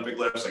learned Olympic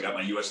lifts. I got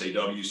my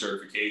USAW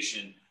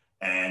certification.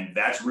 And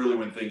that's really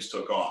when things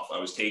took off. I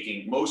was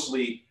taking,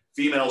 mostly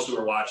females who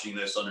are watching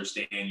this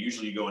understand,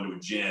 usually you go into a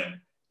gym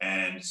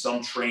and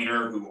some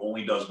trainer who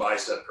only does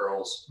bicep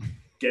curls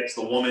gets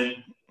the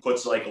woman,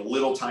 puts like a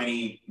little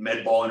tiny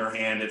med ball in her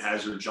hand and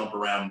has her jump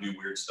around and do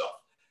weird stuff.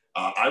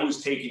 I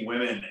was taking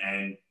women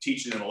and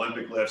teaching them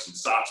Olympic lifts and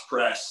socks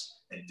press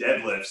and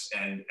deadlifts.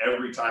 And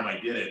every time I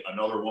did it,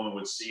 another woman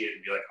would see it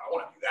and be like, I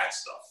want to do that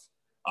stuff.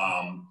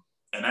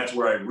 And that's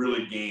where I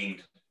really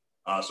gained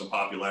some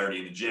popularity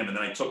in the gym. And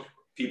then I took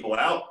people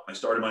out. I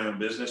started my own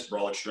business,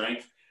 Brawlic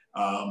Strength.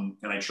 And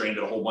I trained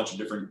at a whole bunch of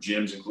different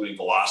gyms, including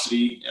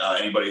Velocity.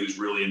 Anybody who's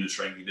really into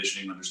strength and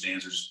conditioning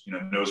understands,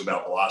 knows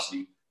about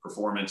Velocity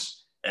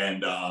performance.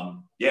 And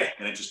and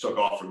it just took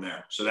off from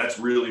there. So that's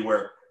really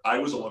where I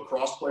was a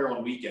lacrosse player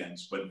on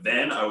weekends, but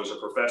then I was a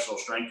professional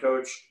strength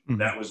coach.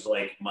 That was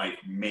like my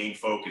main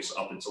focus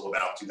up until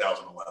about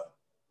 2011.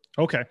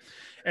 Okay.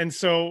 And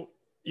so,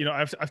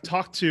 I've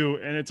talked to,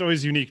 and it's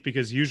always unique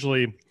because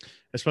usually,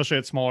 especially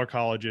at smaller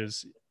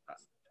colleges,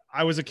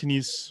 I was a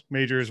kines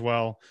major as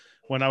well.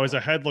 When I was a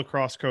head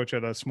lacrosse coach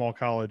at a small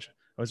college,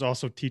 I was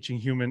also teaching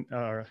human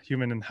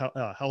and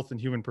health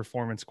and human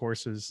performance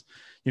courses,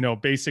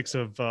 basics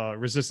of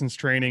resistance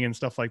training and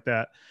stuff like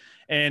that.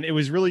 And it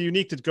was really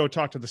unique to go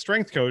talk to the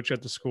strength coach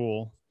at the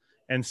school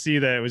and see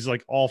that it was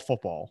like all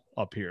football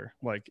up here.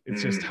 Like,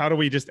 it's just, how do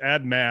we just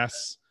add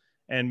mass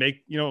and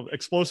make,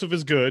 explosive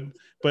is good,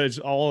 but it's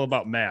all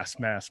about mass.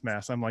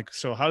 I'm like,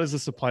 so how does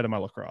this apply to my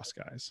lacrosse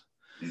guys?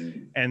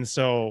 And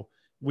so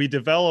we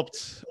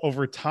developed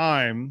over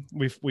time,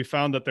 we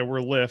found that there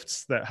were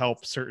lifts that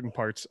help certain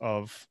parts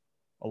of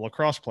a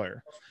lacrosse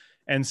player.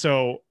 And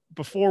so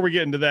before we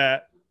get into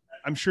that,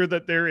 I'm sure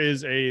that there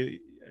is a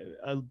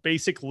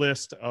basic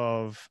list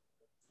of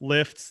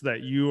lifts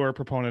that you are a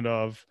proponent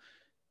of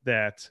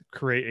that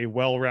create a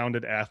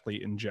well-rounded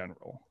athlete in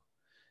general.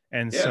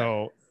 And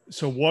so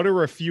what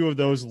are a few of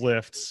those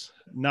lifts,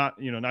 not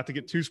to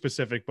get too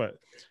specific, but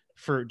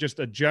for just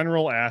a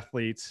general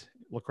athlete,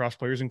 lacrosse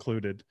players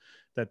included,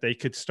 that they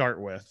could start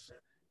with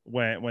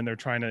when they're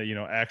trying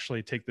to,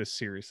 actually take this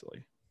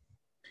seriously?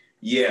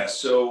 Yeah.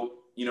 So,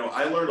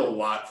 I learned a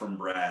lot from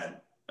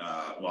Brad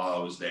while I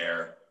was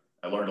there.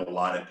 I learned a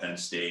lot at Penn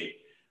State.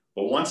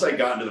 But once I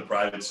got into the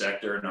private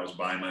sector and I was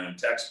buying my own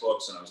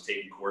textbooks and I was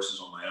taking courses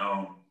on my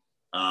own,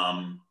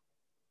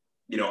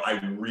 I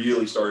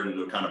really started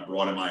to kind of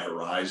broaden my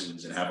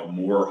horizons and have a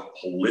more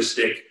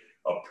holistic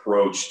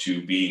approach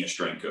to being a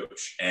strength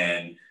coach.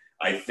 And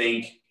I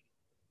think,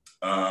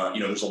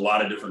 there's a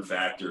lot of different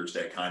factors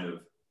that kind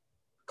of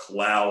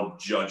cloud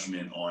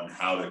judgment on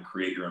how to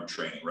create your own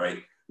training,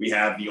 right? We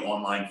have the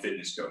online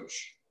fitness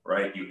coach,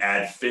 right? You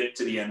add fit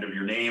to the end of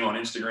your name on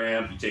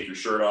Instagram, you take your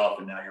shirt off,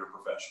 and now you're a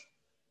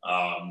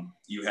professional.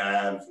 You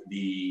have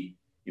the,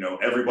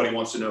 everybody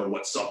wants to know,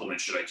 what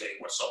supplements should I take?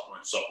 What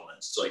supplements?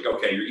 It's like,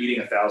 okay, you're eating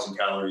 1,000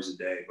 calories a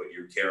day, but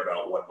you care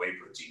about what whey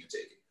protein you're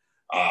taking.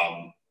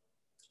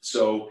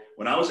 So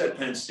when I was at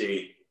Penn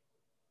State,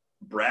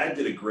 Brad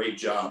did a great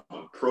job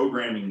of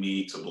programming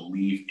me to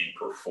believe in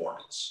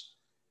performance.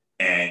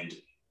 and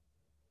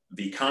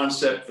the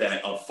concept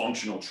of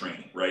functional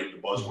training, right?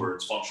 The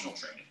buzzword's functional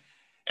training.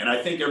 And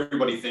I think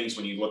everybody thinks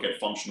when you look at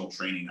functional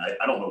training,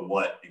 I don't know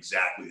what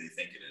exactly they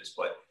think it is,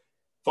 but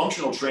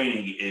functional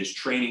training is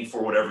training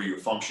for whatever your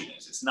function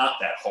is. It's not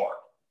that hard.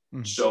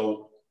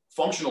 So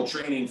functional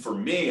training for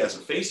me as a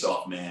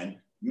face-off man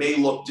may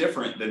look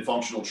different than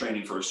functional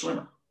training for a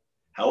swimmer.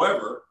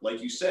 However,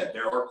 like you said,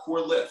 there are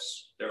core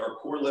lifts. There are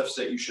core lifts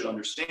that you should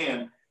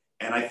understand.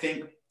 And I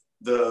think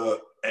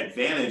the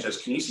advantage as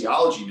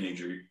kinesiology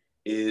major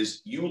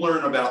is you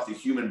learn about the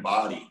human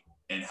body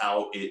and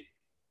how it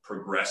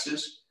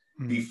progresses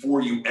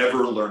before you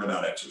ever learn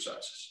about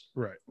exercises.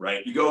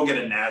 Right. You go get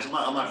a NASM.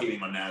 I'm not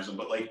hating on NASM,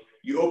 but like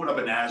you open up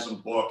a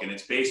NASM book and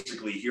it's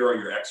basically, here are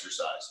your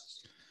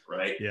exercises.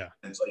 Right. Yeah.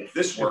 And it's like,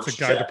 this works. It's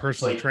a guide to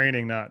personal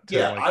training, not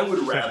to I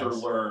would rather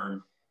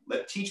learn,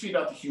 teach me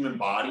about the human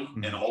body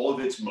and all of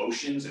its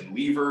motions and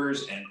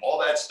levers and all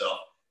that stuff.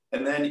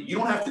 And then you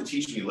don't have to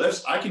teach me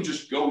lifts. I can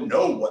just go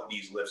know what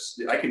these lifts,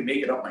 I can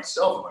make it up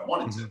myself if I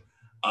wanted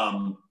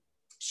to.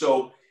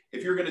 So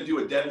if you're going to do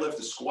a deadlift,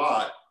 a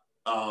squat,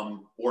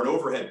 or an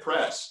overhead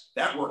press,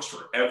 that works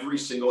for every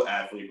single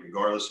athlete,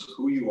 regardless of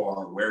who you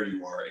are, where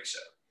you are,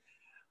 etc.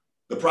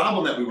 The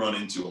problem that we run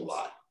into a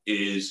lot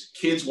is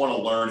kids want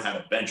to learn how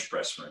to bench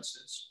press, for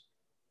instance,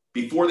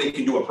 before they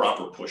can do a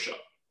proper push-up,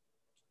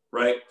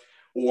 right?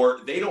 Or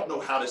they don't know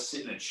how to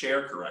sit in a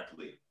chair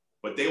correctly,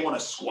 but they want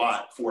to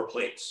squat 4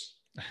 plates.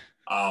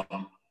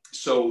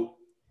 So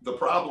the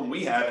problem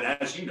we have, and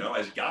as you know,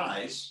 as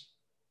guys,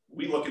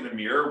 we look in the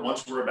mirror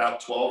once we're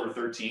about 12 or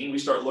 13, we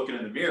start looking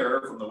in the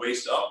mirror from the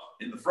waist up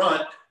in the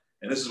front,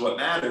 and this is what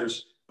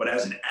matters. But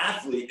as an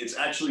athlete, it's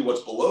actually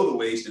what's below the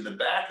waist in the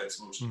back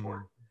that's most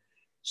important.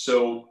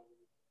 So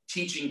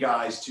teaching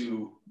guys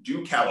to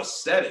do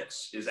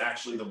calisthenics is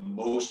actually the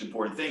most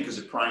important thing because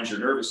it primes your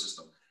nervous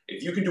system.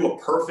 If you can do a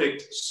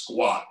perfect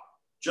squat,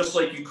 just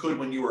like you could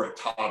when you were a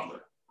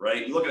toddler,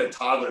 right? You look at a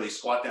toddler, they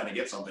squat down to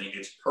get something,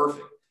 it's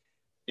perfect.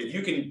 If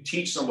you can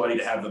teach somebody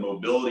to have the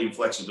mobility and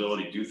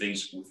flexibility to do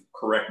things with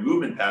correct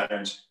movement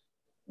patterns,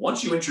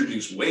 once you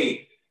introduce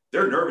weight,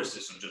 their nervous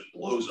system just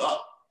blows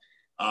up.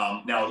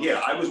 Now,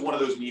 yeah, I was one of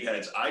those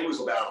meatheads. I was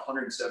about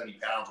 170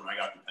 pounds when I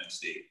got to Penn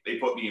State. They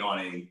put me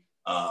on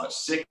a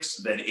 6,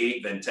 then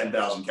 8, then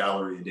 10,000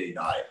 calorie a day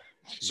diet.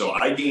 So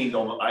I gained,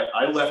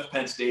 I left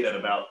Penn State at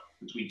about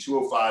between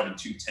 205 and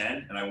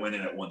 210, and I went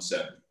in at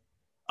 170.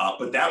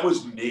 But that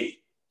was me.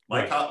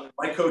 My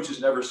coaches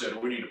never said,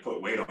 we need to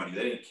put weight on you.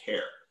 They didn't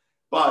care.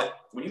 But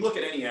when you look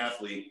at any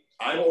athlete,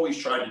 I've always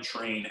tried to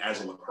train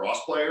as a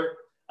lacrosse player.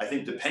 I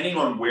think depending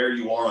on where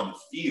you are on the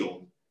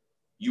field,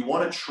 you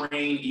want to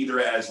train either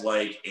as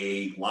like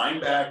a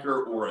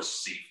linebacker or a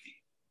safety,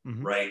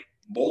 right?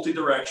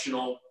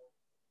 Multi-directional,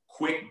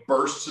 quick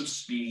bursts of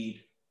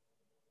speed,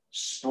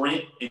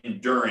 sprint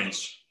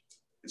endurance.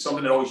 It's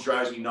something that always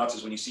drives me nuts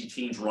is when you see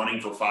teams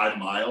running for 5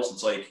 miles.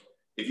 It's like,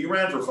 if you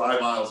ran for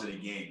 5 miles in a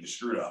game, you're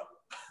screwed up.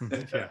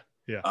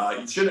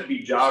 You shouldn't be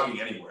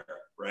jogging anywhere,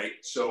 right?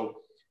 So,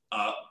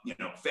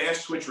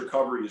 fast twitch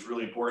recovery is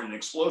really important, and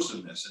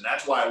explosiveness. And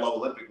that's why I love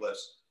Olympic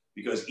lifts,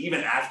 because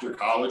even after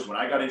college, when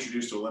I got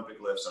introduced to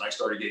Olympic lifts and I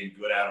started getting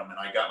good at them and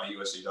I got my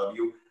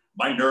USAW,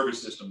 my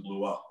nervous system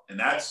blew up. And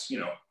that's,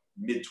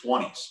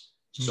 mid-20s.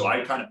 So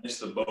I kind of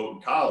missed the boat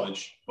in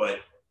college, but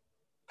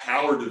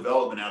power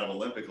development out of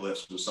Olympic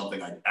lifts was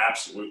something I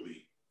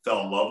absolutely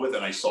fell in love with,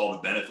 and I saw the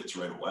benefits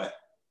right away.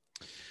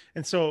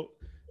 And so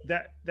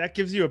that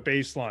gives you a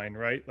baseline,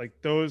 right? Like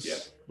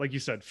those, like you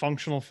said,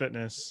 functional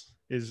fitness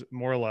is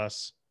more or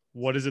less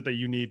what is it that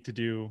you need to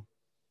do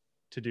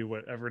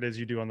whatever it is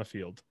you do on the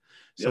field.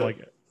 So like,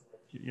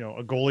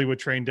 a goalie would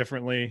train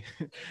differently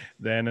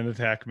than an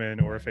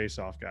attackman or a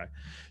face-off guy.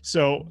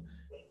 So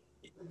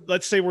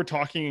let's say we're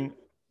talking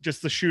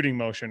just the shooting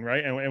motion,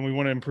 right? And we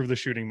want to improve the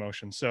shooting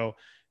motion. So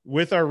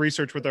with our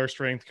research, with our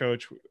strength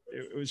coach,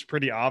 it was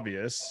pretty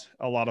obvious,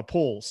 a lot of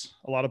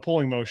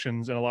pulling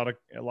motions and a lot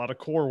of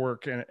core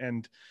work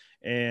and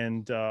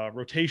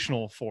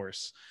rotational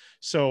force.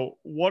 So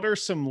what are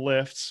some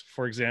lifts,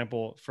 for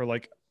example, for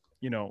like,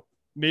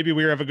 maybe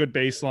we have a good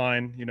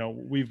baseline,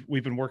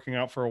 we've been working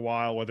out for a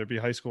while, whether it be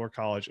high school or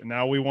college, and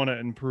now we want to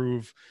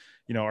improve,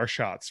 our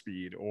shot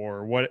speed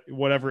or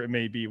whatever it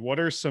may be. What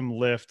are some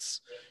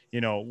lifts?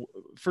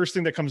 First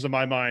thing that comes to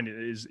my mind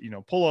is,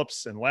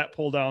 pull-ups and lat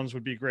pull downs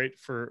would be great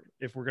for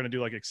if we're going to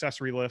do like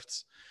accessory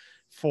lifts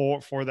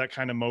for that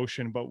kind of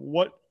motion. But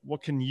what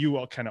can you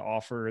all kind of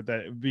offer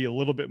that would be a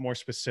little bit more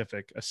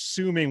specific,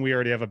 assuming we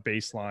already have a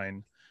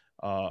baseline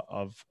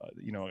of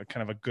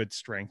kind of a good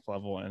strength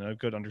level and a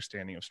good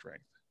understanding of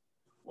strength?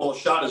 Well, a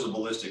shot is a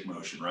ballistic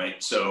motion,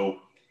 right? So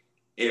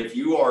if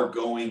you are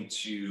going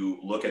to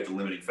look at the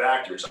limiting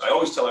factors, I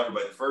always tell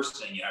everybody the first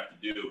thing you have to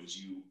do is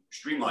you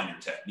streamline your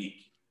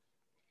technique.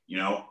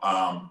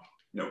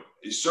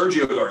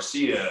 Sergio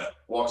Garcia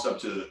walks up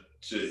to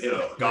hit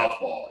a golf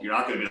ball. You're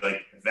not going to be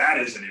like, that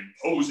is an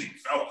imposing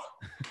fella.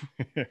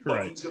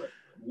 Right. He's going to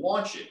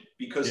launch it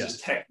because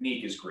his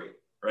technique is great,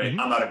 right? I'm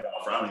not a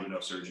golfer. I don't even know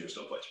if Sergio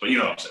still plays, but you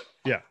know what I'm saying.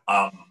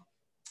 Yeah.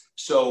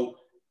 So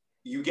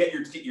you get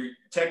your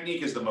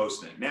technique is the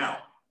most thing. Now,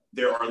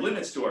 there are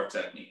limits to our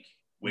technique,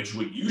 which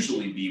would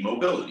usually be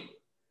mobility,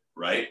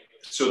 right?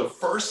 So the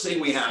first thing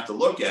we have to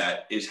look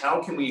at is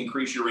how can we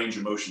increase your range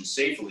of motion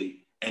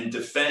safely and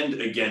defend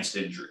against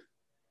injury?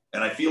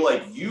 And I feel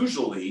like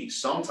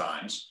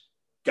sometimes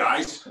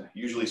guys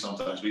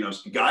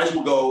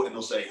will go and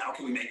they'll say, how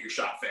can we make your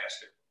shot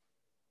faster?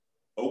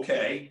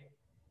 Okay,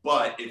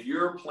 but if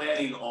you're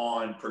planning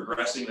on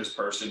progressing this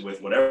person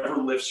with whatever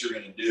lifts you're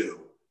going to do,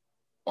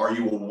 are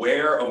you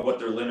aware of what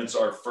their limits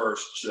are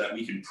first so that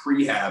we can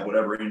prehab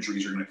whatever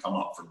injuries are going to come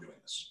up from doing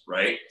this,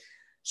 right?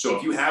 So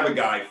if you have a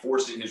guy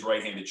forcing his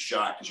right-handed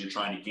shot because you're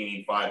trying to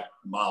gain 5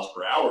 miles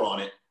per hour on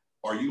it,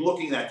 are you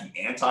looking at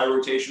the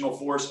anti-rotational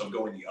force of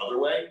going the other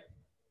way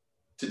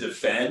to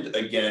defend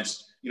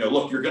against,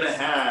 look, you're going to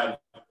have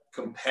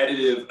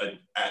competitive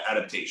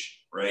adaptation,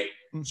 right?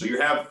 Mm-hmm. So you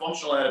have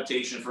functional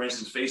adaptation, for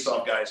instance,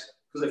 face-off guys,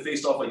 because I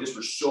faced off like this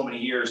for so many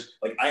years,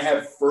 like I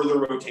have further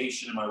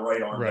rotation in my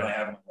right arm than I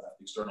have in my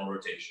left, external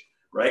rotation,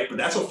 right? But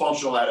that's a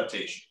functional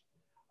adaptation.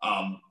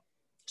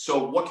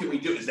 So what can we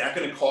do? Is that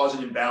going to cause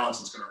an imbalance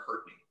that's going to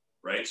hurt me,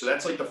 right? So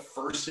that's like the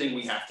first thing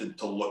we have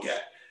to look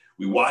at.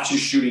 We watch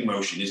his shooting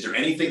motion. Is there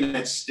anything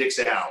that sticks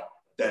out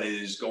that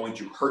is going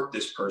to hurt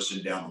this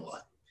person down the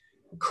line?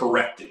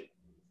 Correct it.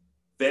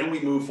 Then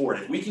we move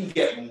forward. If we can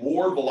get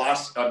more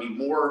velocity,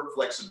 more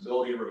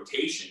flexibility and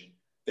rotation,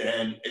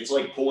 then it's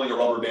like pulling a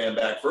rubber band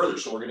back further.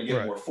 So we're going to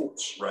get more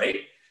force,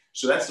 right?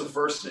 So that's the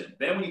first thing.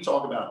 Then when you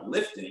talk about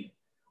lifting,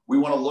 we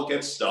want to look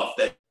at stuff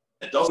that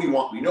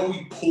we know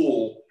we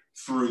pull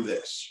through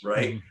this,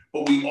 right? Mm-hmm.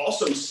 But we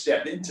also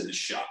step into the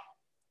shot,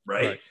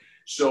 right?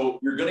 So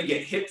you're going to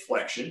get hip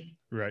flexion,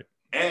 right?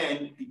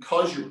 And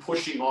because you're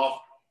pushing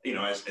off,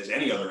 as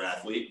any other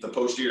athlete, the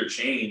posterior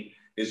chain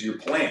is your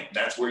plant.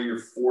 That's where you're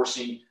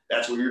forcing,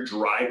 that's where you're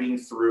driving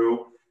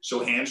through.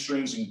 So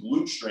hamstrings and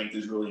glute strength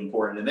is really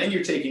important. And then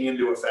you're taking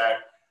into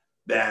effect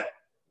that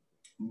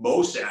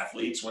most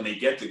athletes, when they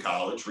get to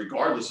college,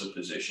 regardless of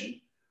position,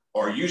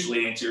 are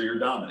usually anterior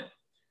dominant.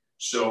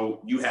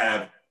 So you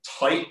have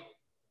tight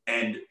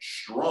and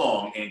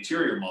strong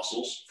anterior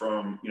muscles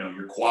from,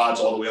 your quads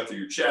all the way up to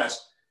your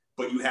chest,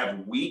 but you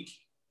have weak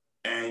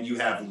and you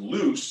have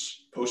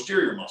loose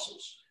posterior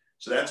muscles.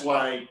 So that's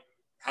why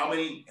how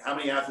many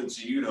athletes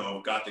do you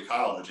know got to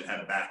college and had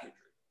a back injury?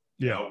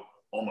 Yeah.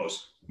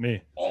 Almost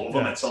me. All of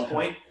them at some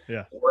point.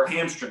 Yeah. Or a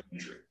hamstring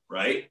injury,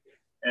 right?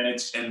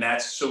 And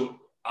that's so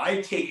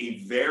I take a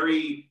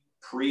very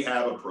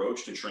prehab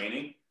approach to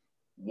training.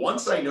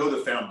 Once I know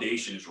the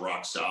foundation is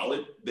rock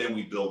solid, then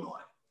we build on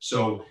it.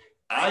 So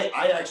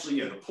I actually,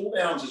 the pull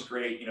downs is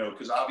great,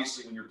 because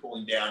obviously when you're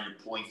pulling down, you're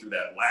pulling through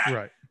that lat,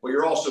 right? But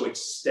you're also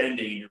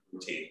extending and you're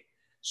rotating.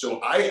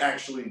 So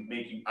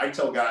I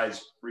tell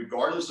guys,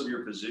 regardless of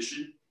your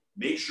position,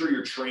 make sure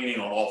you're training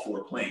on all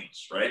 4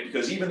 planes, right?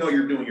 Because even though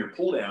you're doing your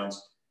pull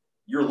downs,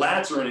 your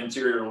lats are an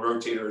interior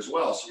rotator as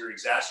well. So you're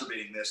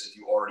exacerbating this if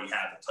you already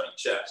have a tight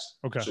chest.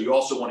 Okay. So you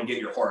also want to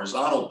get your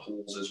horizontal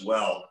pulls as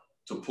well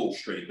to pull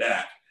straight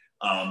back.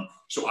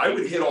 So I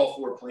would hit all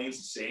 4 planes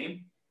the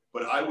same,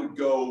 but I would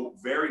go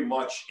very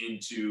much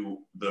into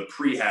the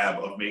prehab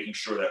of making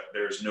sure that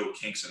there's no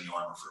kinks in the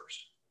armor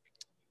first.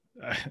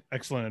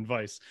 Excellent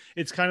advice.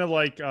 It's kind of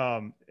like,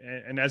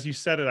 and as you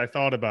said it, I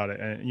thought about it,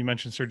 and you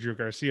mentioned Sergio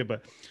Garcia,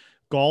 but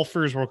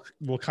golfers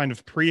will kind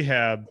of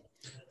prehab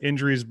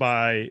injuries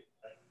by,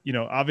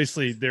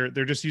 obviously they're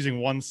just using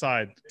one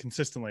side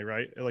consistently,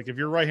 right? Like if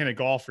you're a right-handed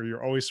golfer,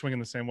 you're always swinging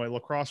the same way.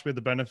 Lacrosse, we have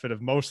the benefit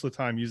of most of the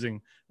time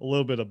using a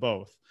little bit of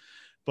both,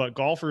 but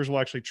golfers will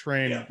actually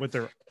train with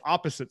their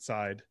opposite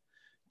side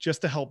just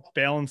to help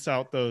balance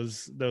out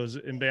those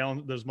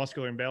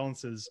muscular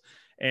imbalances.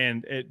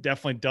 And it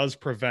definitely does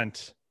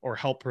prevent or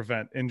help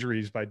prevent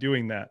injuries by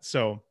doing that.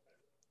 So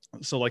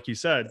like you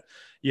said,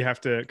 you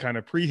have to kind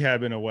of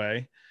prehab in a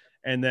way.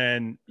 And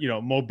then,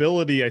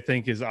 mobility, I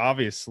think, is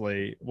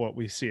obviously what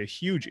we see a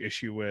huge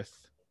issue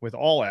with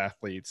all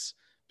athletes,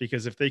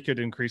 because if they could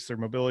increase their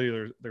mobility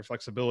or their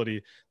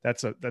flexibility,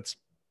 that's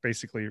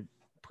basically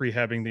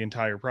prehabbing the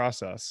entire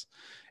process.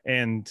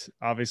 And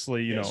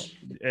obviously,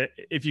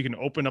 if you can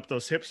open up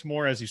those hips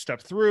more as you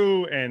step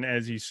through and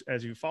as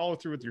you follow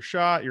through with your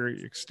shot, you're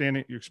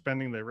expanding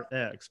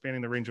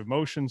the range of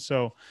motion.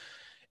 So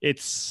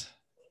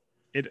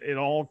it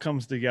all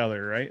comes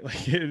together, right?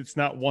 Like it's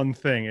not one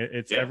thing.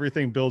 It's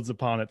everything builds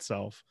upon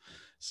itself.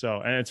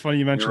 So, and it's funny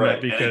you mentioned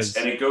that because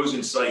and it goes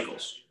in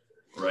cycles,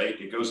 right?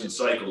 It goes in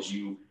cycles.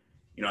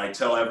 I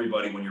tell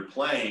everybody when you're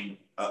playing,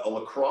 a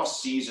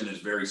lacrosse season is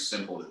very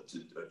simple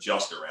to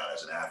adjust around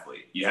as an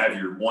athlete. You have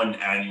your one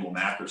annual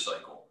macro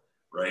cycle,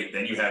 right?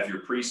 Then you have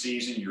your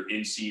preseason, your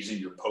in-season,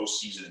 your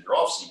postseason, and your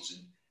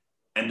off-season.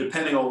 And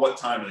depending on what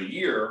time of the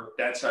year,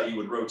 that's how you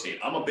would rotate.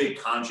 I'm a big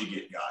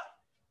conjugate guy.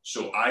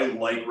 So I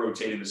like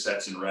rotating the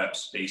sets and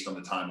reps based on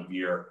the time of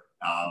year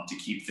to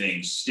keep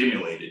things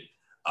stimulated.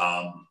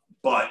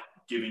 But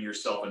giving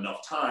yourself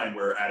enough time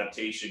where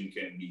adaptation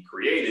can be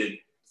created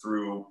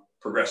through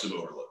progressive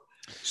overload.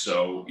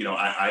 So,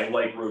 I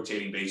like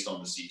rotating based on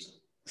the season.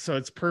 So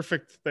it's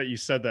perfect that you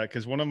said that,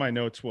 because one of my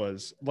notes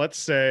was, let's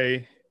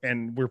say,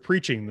 and we're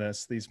preaching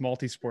these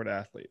multi-sport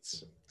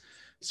athletes.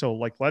 So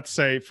like, let's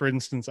say, for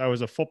instance, I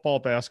was a football,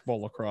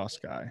 basketball, lacrosse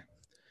guy,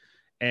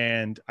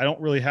 and I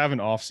don't really have an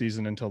off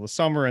season until the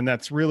summer. And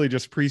that's really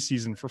just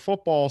preseason for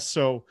football.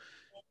 So,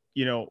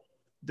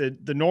 the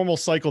normal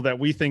cycle that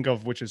we think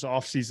of, which is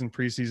off season,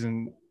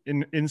 preseason,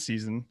 in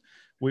season,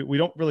 we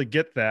don't really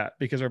get that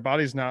because our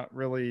body's not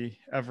really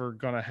ever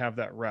going to have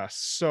that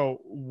rest. So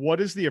what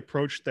is the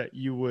approach that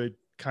you would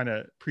kind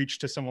of preach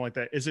to someone like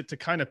that? Is it to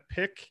kind of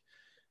pick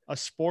a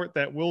sport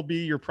that will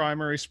be your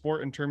primary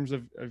sport in terms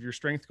of your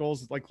strength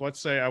goals? Like,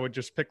 let's say I would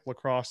just pick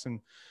lacrosse, and,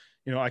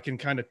 I can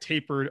kind of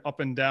taper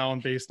up and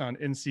down based on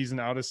in season,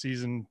 out of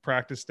season,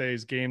 practice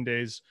days, game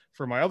days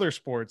for my other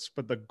sports,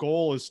 but the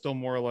goal is still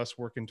more or less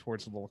working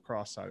towards the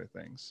lacrosse side of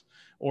things.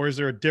 Or is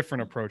there a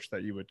different approach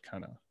that you would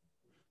kind of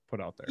put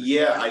out there?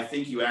 Yeah, I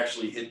think you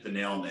actually hit the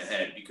nail on the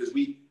head, because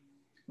we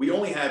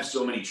only have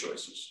so many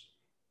choices,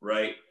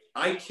 right?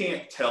 I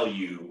can't tell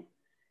you,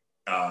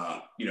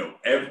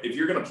 if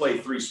you're going to play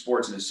 3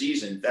 sports in a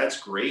season, that's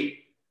great.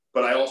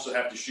 But I also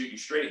have to shoot you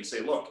straight and say,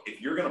 look, if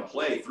you're going to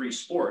play 3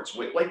 sports,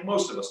 like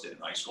most of us did in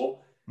high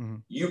school,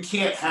 you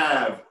can't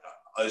have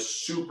a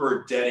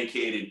super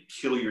dedicated,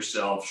 kill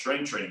yourself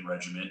strength training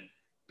regimen,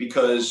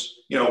 because,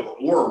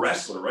 or a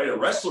wrestler, right? A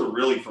wrestler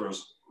really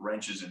throws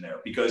wrenches in there,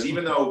 because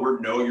even though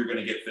you're going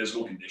to get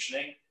physical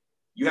conditioning,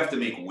 you have to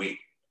make weight.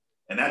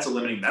 And that's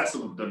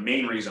the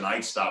main reason I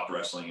stopped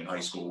wrestling in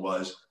high school,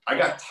 was I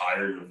got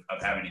tired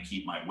of having to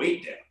keep my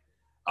weight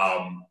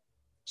down.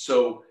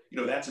 So,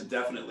 that's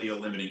definitely a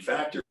limiting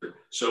factor.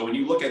 So when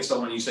you look at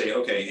someone, you say,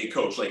 okay, hey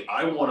coach, like,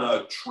 I want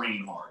to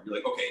train hard. You're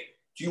like, okay,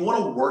 do you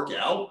want to work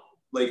out?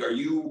 Like, are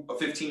you a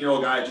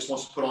 15-year-old guy that just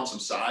wants to put on some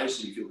size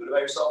so you feel good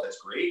about yourself? That's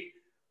great.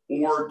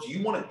 Or do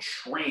you want to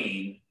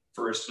train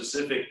for a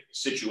specific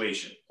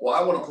situation? Well,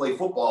 I want to play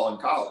football in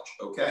college.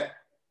 Okay.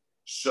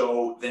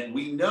 So then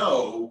we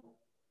know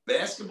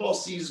basketball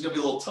season is going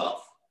to be a little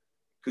tough,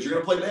 because you're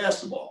going to play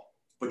basketball,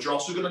 but you're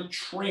also going to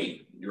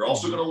train. You're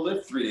also going to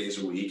lift 3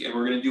 days a week, and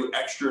we're going to do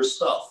extra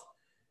stuff.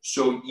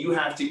 So you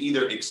have to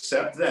either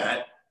accept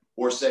that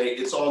or say,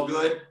 it's all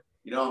good.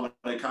 I'm going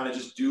to kind of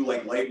just do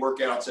like light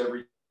workouts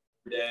every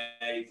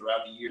day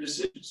throughout the year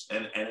decisions.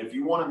 And if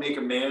you want to make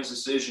a man's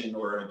decision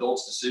or an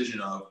adult's decision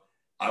of,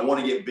 I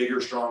want to get bigger,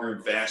 stronger,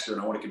 and faster,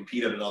 and I want to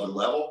compete at another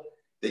level,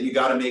 then you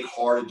got to make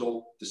hard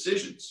adult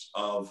decisions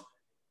of,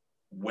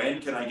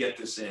 when can I get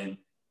this in?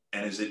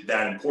 And is it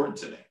that important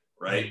to me?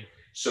 Right.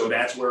 So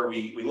that's where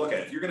we look at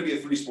it. If you're going to be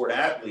a 3-sport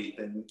athlete,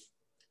 then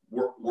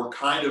we're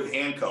kind of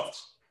handcuffed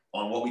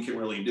on what we can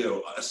really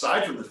do.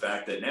 Aside from the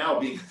fact that now,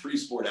 being a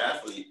 3-sport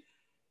athlete,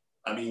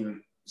 I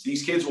mean,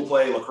 these kids will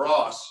play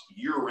lacrosse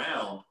year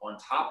round on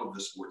top of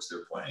the sports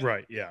they're playing.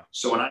 Right. Yeah.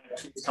 So when I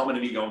have kids coming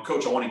to me going,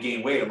 coach, I want to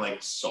gain weight, I'm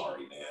like,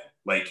 sorry, man.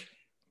 Like,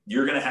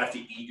 you're going to have to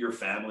eat your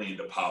family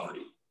into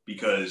poverty,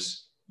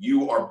 because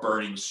you are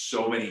burning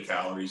so many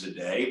calories a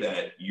day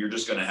that you're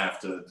just going to have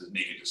to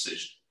make a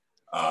decision.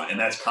 And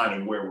that's kind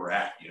of where we're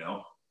at,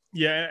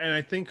 Yeah. And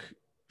I think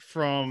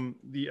from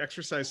the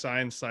exercise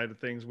science side of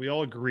things, we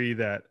all agree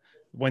that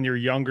when you're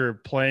younger,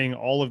 playing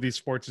all of these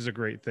sports is a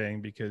great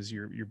thing, because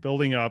you're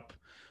building up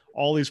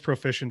all these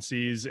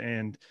proficiencies,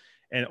 and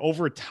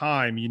over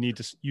time you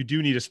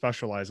do need to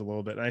specialize a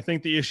little bit. And I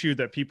think the issue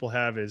that people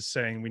have is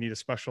saying we need to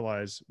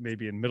specialize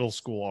maybe in middle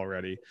school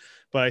already.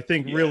 But I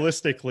think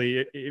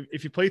realistically,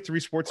 if you play 3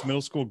 sports in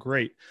middle school,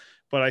 great.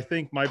 But I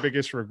think my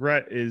biggest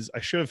regret is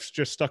I should have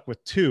just stuck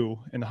with 2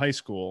 in high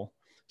school,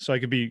 so I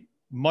could be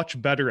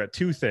much better at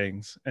 2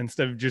 things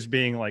instead of just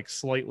being like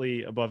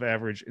slightly above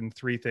average in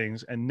 3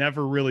 things, and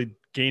never really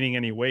gaining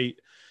any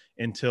weight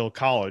until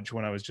college,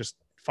 when I was just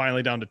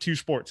finally down to 2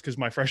 sports. Because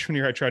my freshman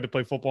year, I tried to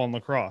play football and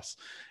lacrosse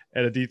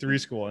at a D3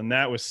 school, and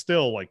that was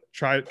still like,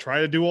 try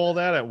to do all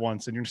that at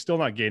once, and you're still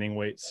not gaining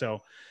weight.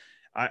 So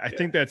I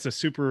think that's a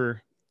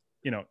super,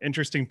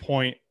 interesting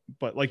point.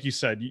 But like you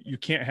said, you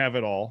can't have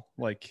it all.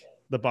 Like,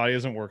 the body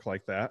doesn't work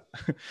like that.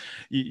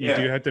 You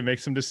do have to make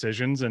some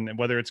decisions, and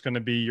whether it's going to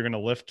be, you're going to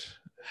lift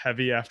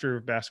heavy after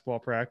basketball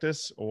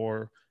practice,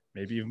 or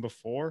maybe even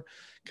before,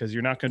 because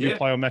you're not going to do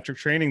plyometric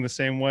training the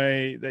same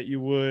way that you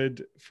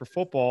would for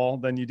football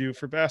than you do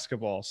for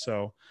basketball.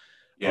 So,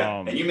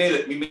 and you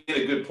made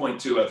a good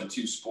point too about the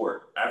 2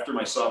 sport. After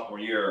my sophomore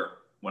year,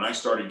 when I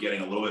started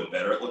getting a little bit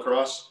better at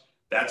lacrosse,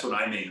 that's when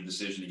I made the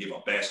decision to give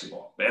up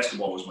basketball.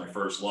 Basketball was my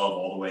first love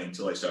all the way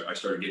until I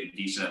started getting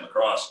decent at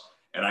lacrosse.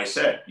 And I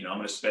said, I'm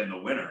going to spend the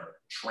winter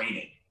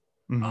training.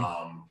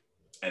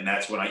 And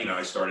that's when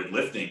I started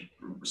lifting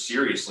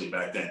seriously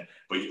back then.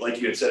 But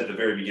like you had said at the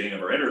very beginning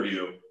of our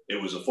interview,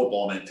 it was a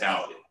football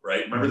mentality,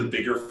 right? Remember the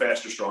Bigger,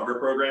 Faster, Stronger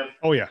program?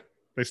 Oh yeah.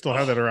 They still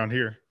have that around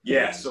here.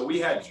 Yeah. So we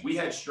had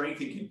strength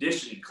and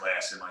conditioning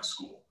class in my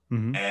school.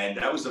 And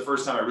that was the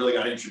first time I really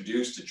got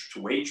introduced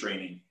to weight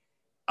training.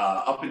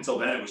 Up until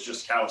then, it was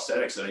just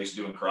calisthenics that I used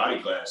to do in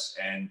karate class.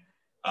 And,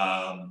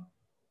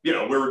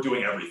 we were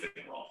doing everything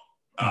wrong.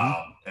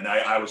 And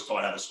I was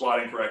taught how to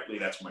squat incorrectly.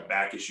 That's when my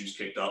back issues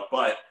kicked up.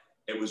 But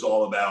it was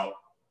all about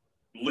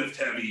lift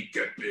heavy,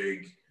 get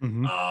big.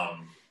 Mm-hmm.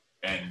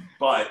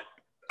 But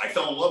I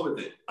fell in love with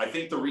it. I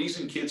think the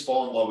reason kids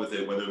fall in love with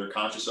it, whether they're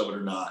conscious of it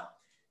or not,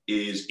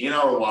 is in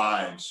our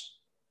lives,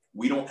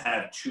 we don't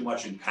have too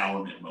much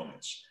empowerment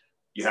moments.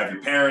 You have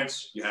your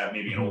parents, you have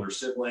maybe an older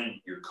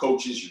sibling, your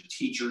coaches, your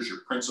teachers, your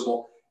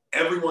principal.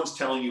 Everyone's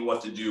telling you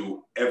what to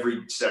do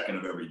every second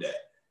of every day.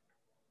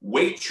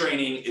 Weight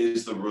training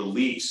is the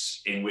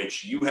release in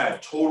which you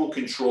have total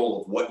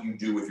control of what you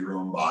do with your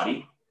own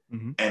body.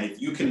 Mm-hmm. And if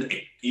you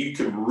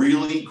can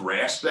really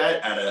grasp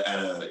that at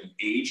an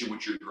age in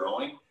which you're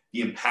growing,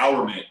 the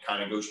empowerment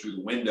kind of goes through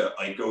the window,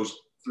 like goes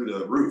through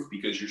the roof,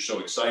 because you're so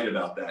excited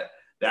about that.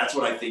 That's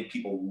what I think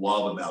people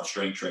love about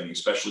strength training,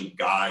 especially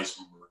guys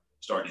who are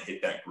starting to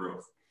hit that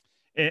growth.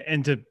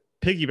 And to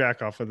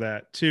piggyback off of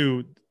that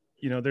too,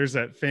 there's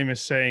that famous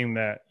saying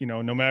that,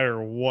 no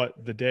matter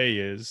what the day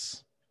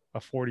is, a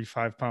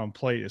 45-pound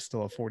plate is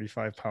still a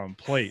 45-pound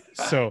plate.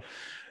 So,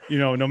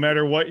 no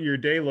matter what your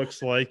day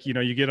looks like,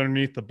 you get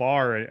underneath the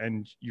bar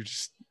and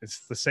it's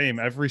the same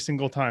every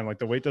single time. Like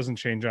the weight doesn't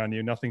change on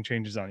you. Nothing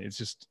changes on you.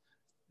 It's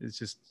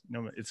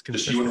consistent.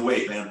 Just you and the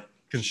weight, man.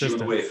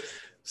 Consistent. You and the weight.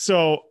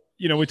 So,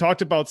 we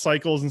talked about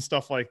cycles and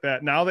stuff like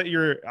that. Now that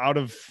you're out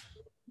of,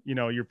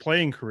 your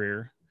playing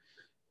career,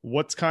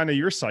 what's kind of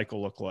your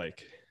cycle look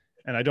like?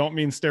 And I don't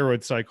mean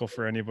steroid cycle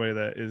for anybody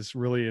that is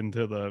really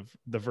into the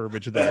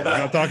verbiage there. I'm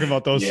not talking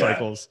about those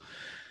cycles.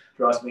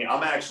 Trust me,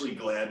 I'm actually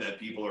glad that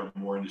people are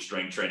more into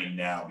strength training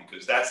now,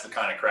 because that's the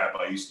kind of crap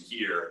I used to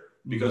hear,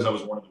 because I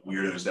was one of the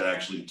weirdos that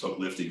actually took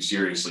lifting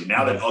seriously.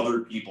 Now that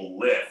other people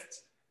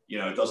lift,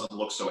 it doesn't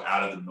look so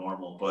out of the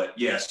normal. But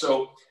yeah,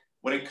 so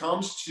when it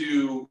comes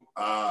to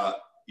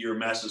your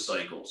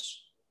mesocycles,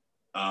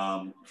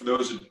 for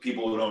those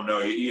people who don't know,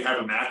 you have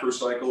a macro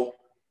cycle,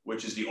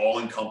 which is the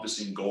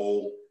all-encompassing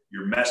goal.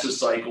 Your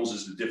mesocycles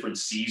is the different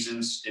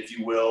seasons, if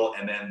you will,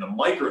 and then the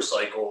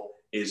microcycle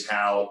is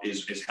how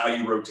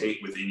you rotate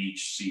within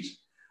each season.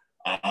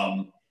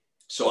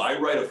 So I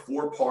write a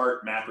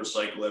 4-part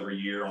macrocycle every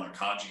year on a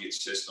conjugate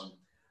system.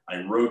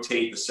 I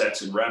rotate the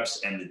sets and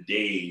reps and the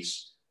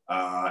days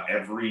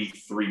every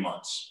 3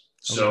 months.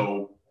 Okay.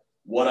 So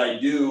what I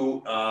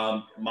do,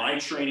 my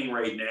training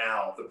right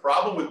now, the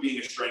problem with being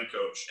a strength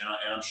coach, and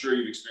I'm sure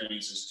you've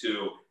experienced this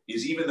too,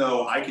 is even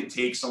though I could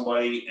take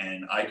somebody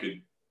and I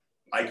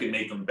could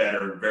make them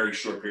better in a very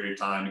short period of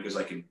time, because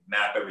I can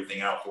map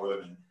everything out for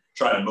them and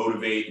try to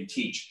motivate and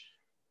teach.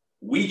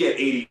 We get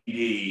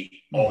ADD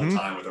all the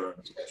time with our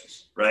own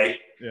sketches, right?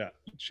 Yeah,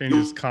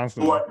 changes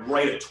constantly.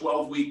 Write a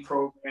 12-week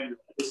program.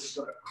 This is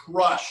going to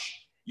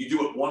crush. You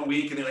do it 1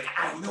 week, and they're like,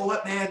 you know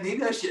what, man?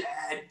 Maybe I should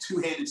add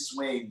 2-handed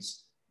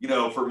swings,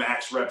 for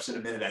max reps in a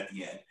minute at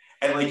the end.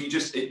 And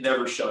it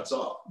never shuts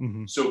off.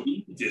 Mm-hmm. So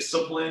being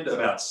disciplined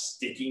about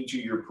sticking to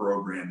your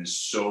program is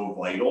so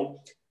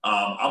vital.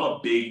 I'm a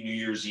big New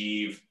Year's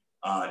Eve,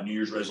 New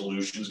Year's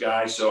resolutions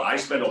guy. So I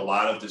spend a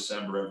lot of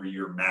December every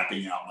year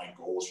mapping out my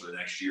goals for the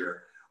next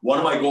year. One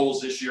of my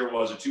goals this year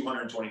was a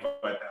 225-pound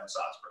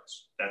side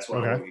press. That's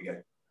what I want to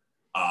get.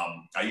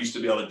 I used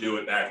to be able to do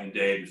it back in the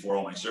day before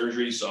all my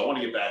surgeries. So I want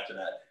to get back to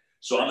that.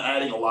 So I'm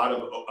adding a lot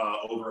of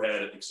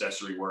overhead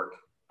accessory work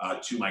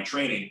to my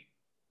training.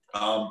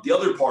 The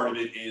other part of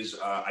it is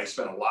I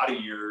spent a lot of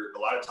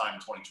time in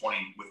 2020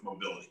 with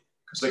mobility,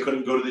 because I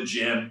couldn't go to the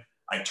gym.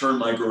 I turned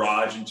my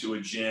garage into a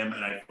gym,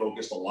 and I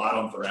focused a lot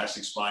on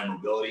thoracic spine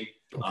mobility,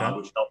 which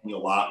helped me a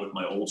lot with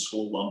my old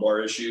school lumbar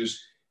issues.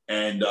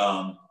 And,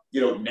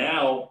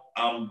 now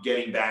I'm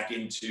getting back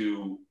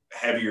into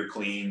heavier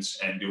cleans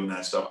and doing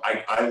that stuff.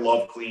 I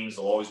love cleans.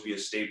 They'll always be a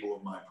staple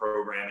of my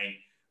programming.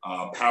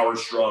 Power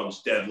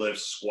shrugs, deadlifts,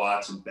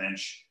 squats, and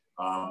bench.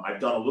 I've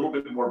done a little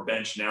bit more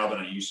bench now than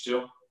I used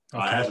to.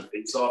 As a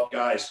face-off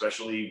guy,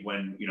 especially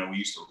when, we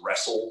used to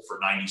wrestle for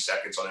 90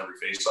 seconds on every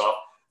face-off.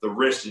 The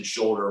wrist and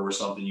shoulder were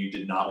something you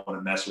did not want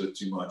to mess with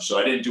too much. So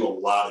I didn't do a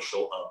lot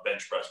of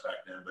bench press back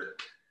then. But,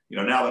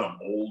 now that I'm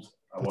old,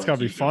 it's got to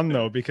be fun,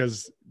 though,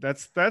 because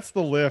that's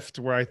the lift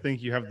where I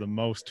think you have the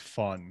most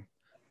fun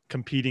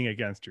competing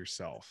against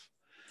yourself.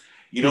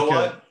 You know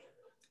what?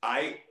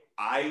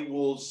 I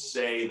will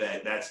say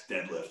that's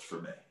deadlift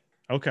for me.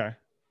 Okay.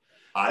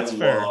 That's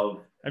fair.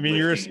 I mean,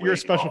 you're a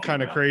special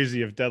kind of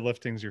crazy if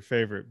deadlifting's your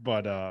favorite,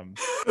 but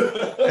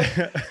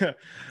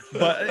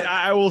but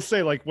I will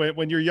say, like,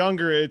 when you're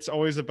younger, it's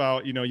always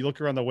about, you look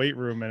around the weight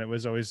room, and it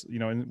was always,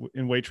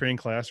 in weight training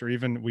class, or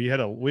even we had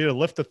a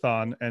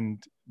liftathon,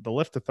 and the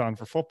liftathon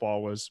for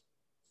football was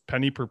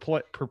penny per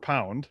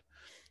pound,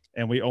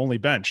 and we only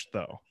benched,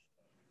 though.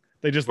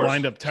 They just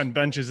lined up 10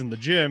 benches in the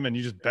gym, and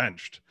you just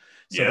benched.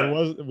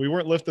 So we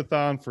weren't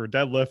liftathon for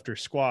deadlift or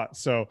squat.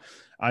 So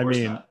I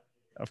mean.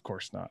 Of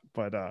course not.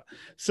 But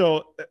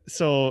so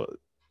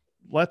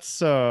let's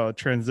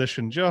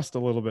transition just a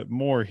little bit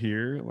more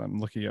here. I'm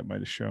looking at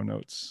my show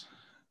notes.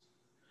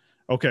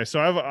 Okay, so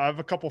I have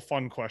a couple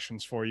fun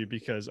questions for you,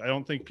 because I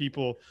don't think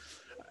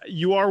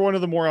you are one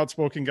of the more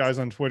outspoken guys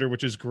on Twitter,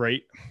 which is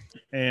great.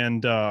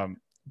 And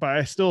but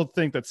I still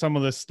think that some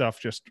of this stuff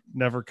just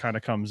never kind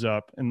of comes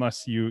up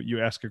unless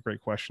you ask a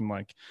great question,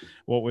 like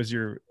what was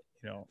your,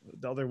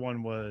 the other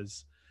one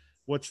was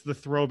what's the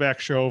throwback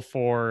show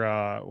for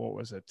what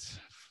was it?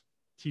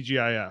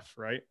 TGIF,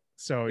 right?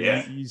 So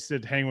you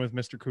said Hang with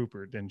Mr.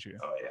 Cooper, didn't you?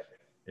 Oh yeah.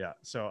 Yeah.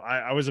 So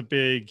I was a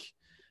big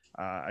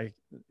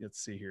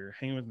let's see here.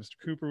 Hanging with Mr.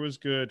 Cooper was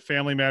good.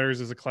 Family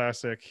Matters is a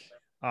classic,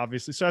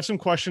 obviously. So I have some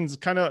questions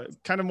kind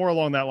of more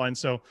along that line.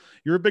 So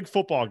you're a big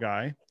football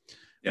guy.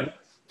 Yeah.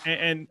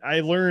 And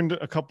I learned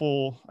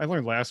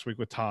last week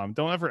with Tom,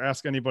 don't ever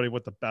ask anybody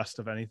what the best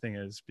of anything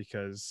is,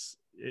 because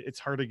it's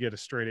hard to get a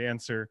straight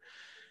answer.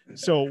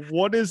 So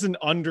what is an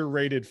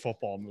underrated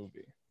football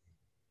movie?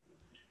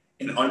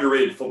 An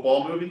underrated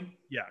football movie?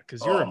 Yeah,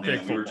 because you're a big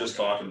football We were just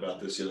guy. talking about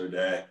this the other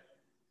day.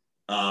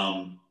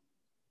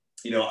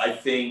 I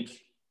think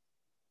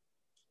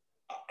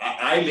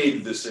I made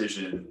the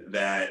decision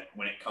that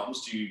when it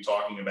comes to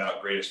talking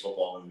about greatest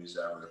football movies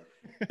ever,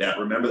 that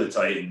Remember the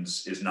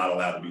Titans is not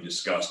allowed to be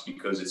discussed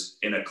because it's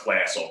in a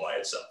class all by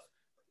itself.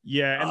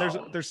 Yeah,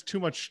 and there's too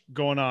much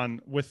going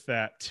on with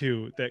that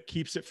too that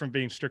keeps it from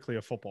being strictly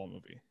a football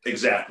movie.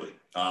 Exactly.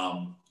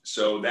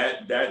 So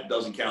that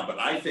doesn't count. But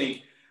I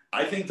think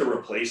The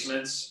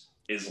Replacements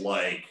is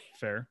like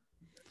fair.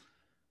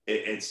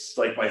 It's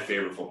like my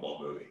favorite football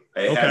movie.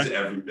 It has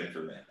everything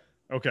for me.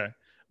 Okay.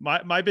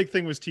 My big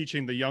thing was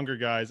teaching the younger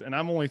guys, and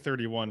I'm only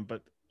 31,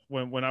 but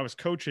when I was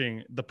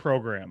coaching the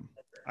program,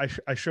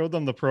 I showed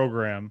them the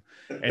program,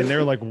 and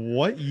they're like,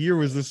 what year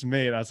was this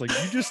made? I was like,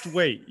 you just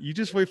wait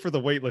for the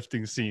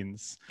weightlifting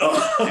scenes.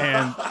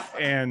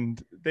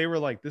 and they were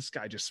like, this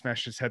guy just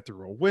smashed his head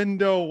through a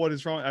window. What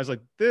is wrong? I was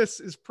like,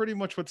 this is pretty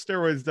much what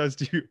steroids does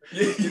to you.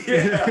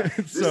 Yeah.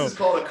 This is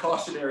called a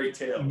cautionary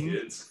tale,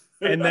 kids.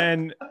 and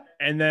then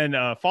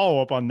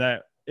follow up on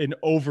that, an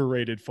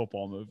overrated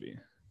football movie.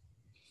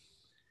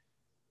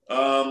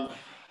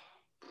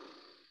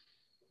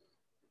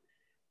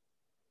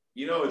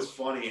 It's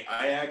funny.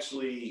 I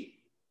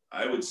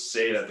would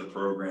say that the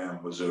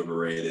program was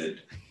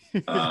overrated.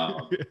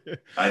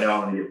 I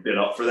know I'm a bit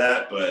up for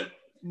that, but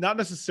not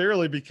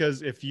necessarily,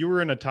 because if you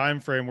were in a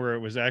time frame where it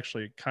was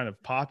actually kind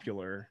of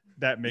popular,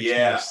 that makes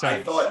more sense.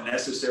 I thought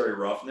Necessary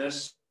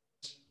Roughness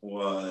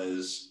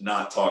was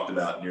not talked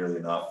about nearly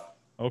enough.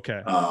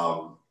 Okay.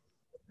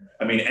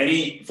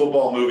 Any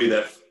football movie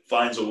that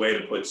finds a way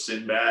to put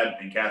Sinbad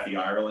and Kathy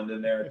Ireland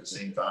in there at the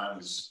same time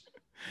is,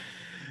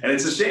 and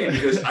it's a shame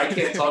because I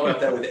can't talk about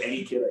that with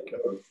any kid I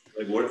coach.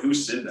 Like,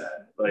 who's Sinbad?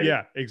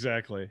 Yeah,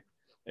 exactly.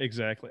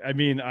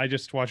 I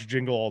just watched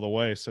Jingle All the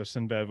Way, so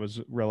Sinbad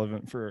was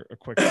relevant for a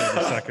quick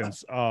 30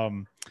 seconds.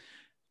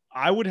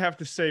 I would have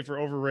to say for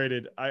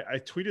overrated, I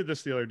tweeted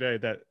this the other day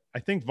that I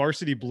think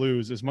Varsity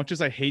Blues, as much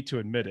as I hate to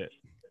admit it,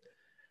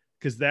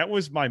 because that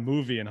was my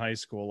movie in high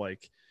school.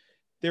 Like,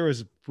 there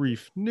was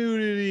brief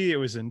nudity. It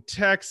was in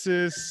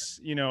Texas.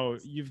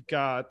 You've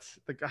got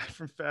the guy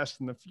from Fast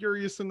and the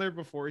Furious in there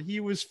before he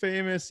was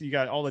famous. You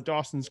got all the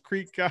Dawson's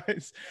Creek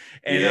guys.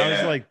 And I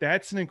was like,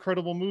 that's an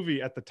incredible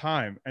movie at the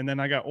time. And then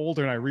I got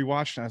older and I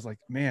rewatched it and I was like,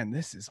 man,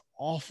 this is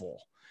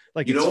awful.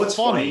 Like, it's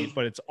funny,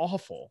 but it's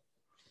awful.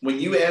 When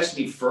you asked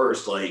me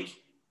first, I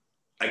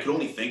could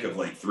only think of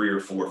 3 or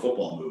 4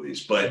 football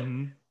movies, but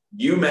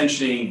you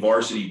mentioning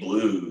Varsity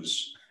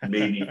Blues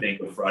made me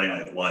think of Friday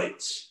Night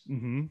Lights.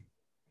 Mm-hmm.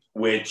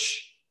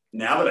 Which,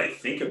 now that I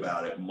think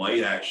about it,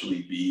 might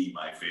actually be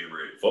my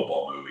favorite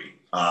football movie.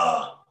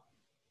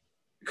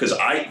 Because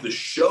the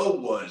show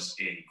was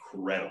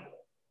incredible.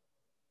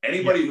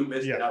 Anybody who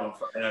missed out on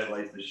Friday Night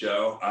Lights, the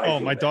show.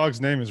 My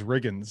dog's name is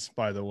Riggins,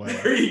 by the way.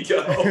 There you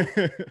go.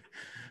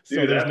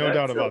 So there's no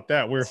doubt about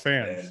that. We're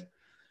fans.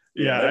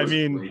 Yeah,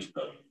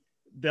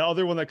 the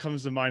other one that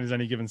comes to mind is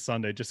Any Given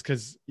Sunday, just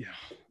because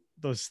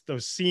those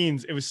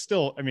scenes, it was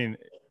still,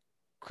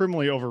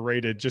 criminally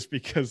overrated just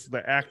because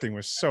the acting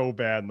was so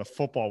bad and the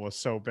football was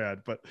so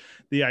bad, but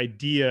the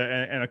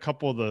idea and a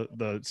couple of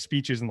the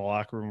speeches in the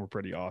locker room were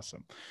pretty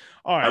awesome.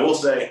 All right. I will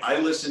say I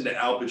listened to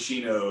Al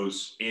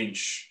Pacino's Game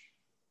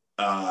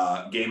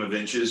of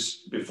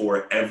Inches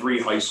before every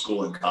high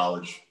school and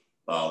college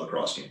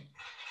lacrosse game.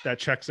 That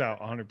checks out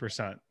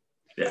 100%.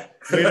 Yeah.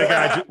 we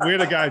had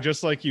a guy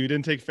just like you. He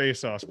didn't take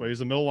face-offs, but he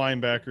was a middle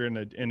linebacker in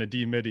a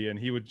D midi, and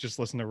he would just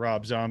listen to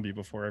Rob Zombie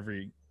before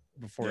every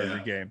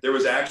game. There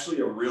was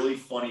actually a really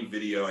funny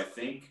video. I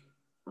think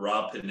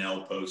Rob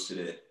Pinnell posted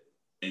it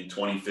in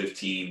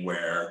 2015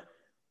 where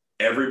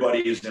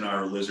everybody is in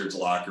our Lizards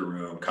locker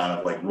room kind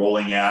of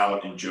rolling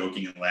out and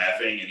joking and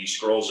laughing. And he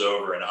scrolls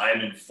over and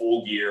I'm in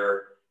full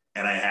gear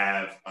and I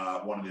have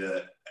one of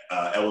the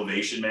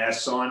elevation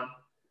masks on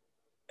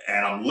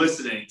and I'm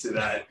listening to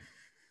that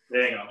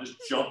thing. I'm just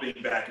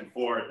jumping back and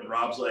forth. And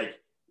Rob's like,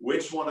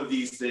 which one of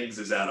these things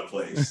is out of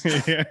place?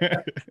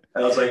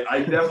 I was like, I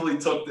definitely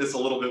took this a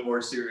little bit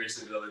more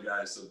seriously than other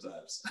guys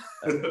sometimes.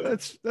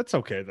 That's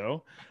okay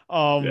though.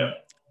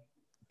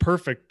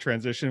 Perfect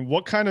transition.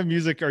 What kind of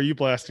music are you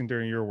blasting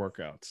during your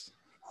workouts?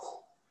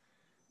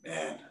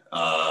 Man.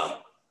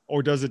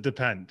 Or does it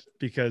depend?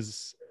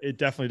 Because it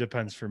definitely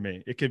depends for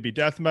me. It could be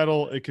death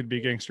metal. It could be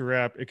gangster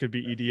rap. It could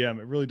be EDM.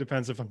 It really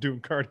depends if I'm doing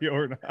cardio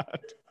or not.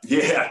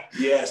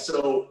 Yeah.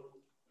 So,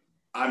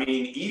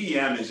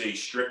 EDM is a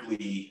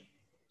strictly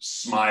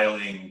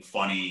smiling,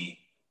 funny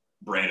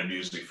brand of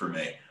music for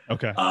me.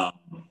 Okay.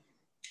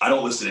 I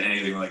don't listen to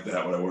anything like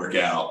that when I work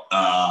out.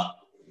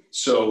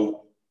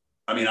 So,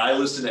 I mean, I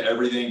listen to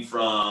everything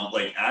from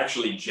like,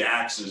 actually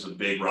Jax is a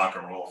big rock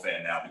and roll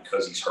fan now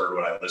because he's heard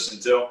what I listen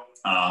to.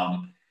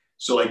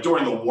 So like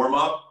during the warm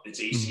up, it's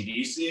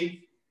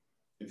AC/DC.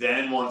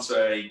 Then once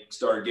I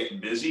started getting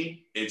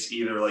busy, it's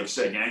either like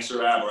say gangster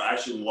rap, or I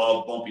actually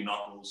love Bumpy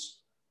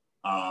Knuckles,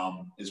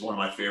 is one of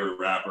my favorite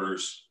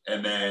rappers.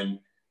 And then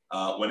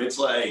when it's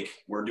like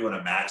we're doing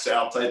a max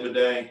out type of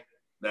day,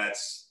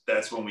 that's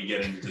when we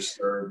get into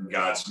Disturbed and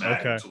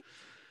Godsmack. Okay.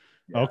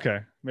 Yeah. Okay.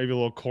 Maybe a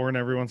little Korn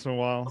every once in a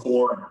while.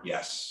 Korn,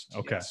 yes.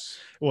 Okay. Yes.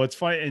 Well, it's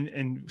fine.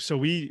 And so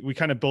we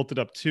kind of built it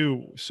up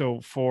too.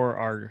 So for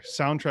our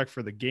soundtrack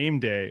for the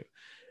game day,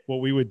 what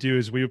we would do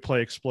is we would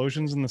play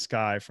Explosions in the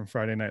Sky from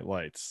Friday Night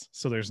Lights.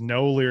 So there's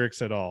no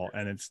lyrics at all.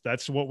 And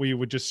that's what we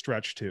would just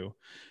stretch to.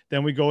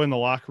 Then we go in the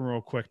locker room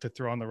real quick to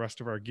throw on the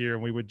rest of our gear.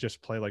 And we would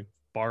just play like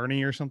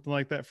Barney or something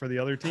like that for the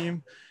other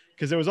team,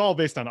 because it was all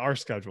based on our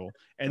schedule.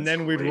 And That's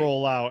then we'd great.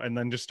 roll out and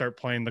then just start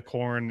playing the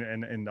Korn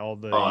and all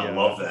the. Oh, I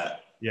love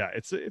that. Yeah,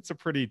 it's a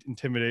pretty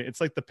intimidating. It's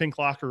like the pink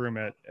locker room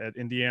at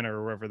Indiana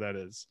or wherever that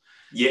is.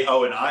 Yeah.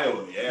 Oh, in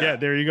Iowa. Yeah. Yeah,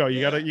 there you go. You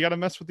Yeah. gotta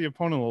mess with the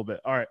opponent a little bit.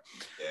 All right.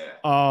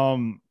 Yeah.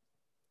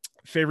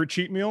 Favorite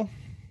cheat meal?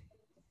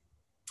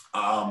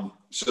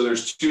 So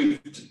there's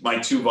my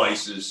two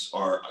vices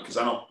are, because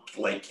I don't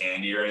like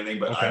candy or anything,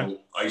 but Okay.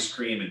 ice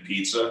cream and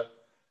pizza.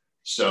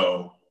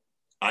 So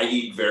I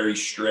eat very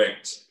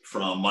strict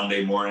from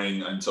Monday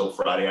morning until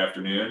Friday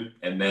afternoon.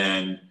 And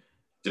then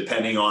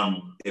depending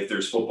on if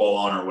there's football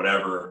on or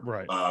whatever,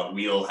 Right.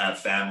 We'll have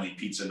family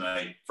pizza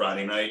night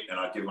Friday night, and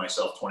I'll give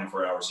myself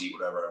 24 hours to eat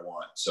whatever I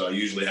want. So I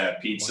usually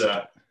have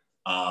pizza,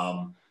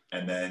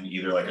 and then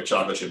either like a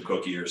chocolate chip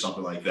cookie or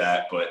something like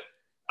that. But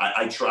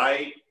I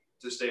try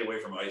to stay away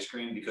from ice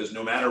cream, because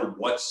no matter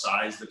what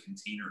size the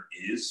container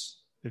is,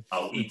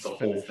 I'll eat the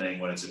whole thing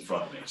when it's in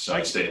front of me. So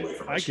I stay away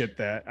from ice cream. I get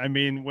that. I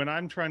mean, when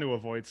I'm trying to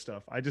avoid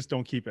stuff, I just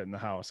don't keep it in the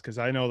house, because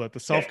I know that the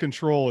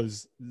self-control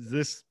is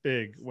this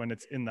big when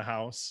it's in the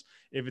house.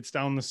 If it's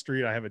down the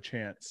street, I have a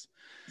chance.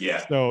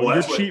 Yeah. So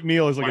your cheat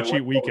meal is like a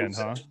cheat weekend,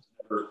 huh?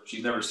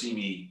 She's never seen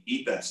me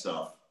eat that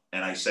stuff.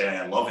 And I say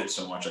I love it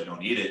so much I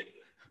don't eat it.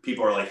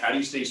 People are like, how do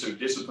you stay so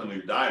disciplined with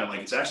your diet? I'm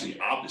like, it's actually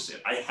the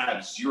opposite. I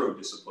have zero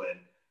discipline.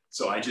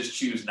 So I just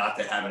choose not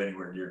to have it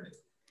anywhere near me.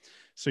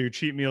 So your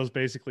cheat meal is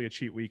basically a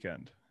cheat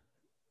weekend.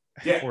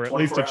 Yeah. Or at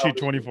least a cheat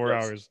 24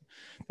 yes. hours.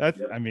 That's,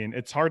 Yep. I mean,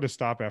 it's hard to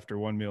stop after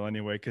one meal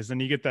anyway, because then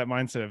you get that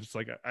mindset of, it's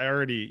like, I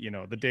already,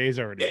 the day's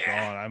already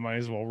gone. I might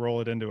as well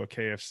roll it into a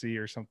KFC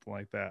or something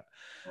like that.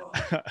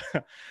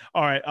 Oh.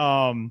 All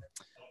right.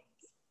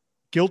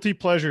 Guilty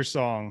pleasure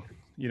song.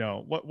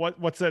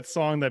 What's that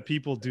song that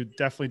people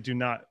definitely do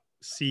not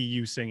see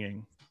you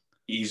singing?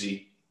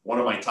 Easy. One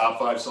of my top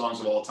 5 songs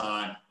of all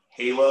time,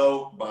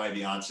 Halo by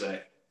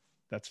Beyonce.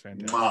 That's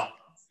fantastic. Mwah.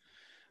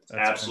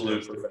 That's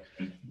Absolute fantastic.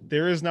 perfection.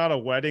 There is not a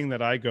wedding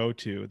that I go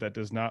to that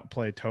does not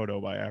play Toto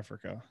by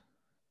Africa.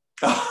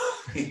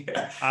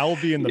 Yeah. I will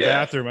be in the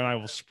bathroom and I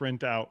will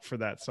sprint out for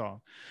that song.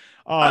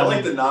 I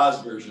like the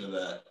Nas version of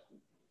that.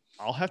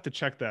 I'll have to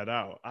check that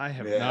out. I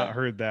have not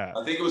heard that.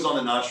 I think it was on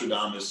the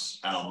Nostradamus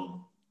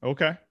album.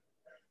 Okay.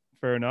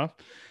 Fair enough.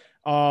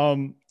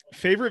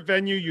 Favorite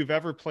venue you've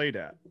ever played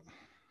at?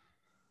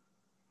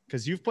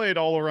 Because you've played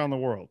all around the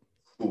world.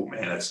 Oh,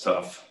 man, that's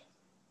tough.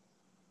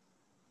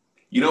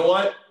 You know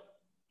what?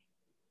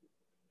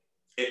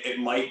 It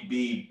might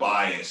be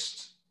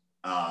biased,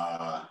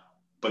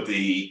 but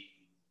the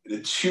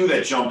two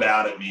that jump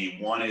out at me,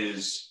 one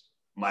is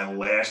my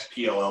last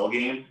PLL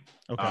game,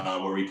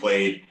 where we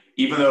played,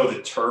 even though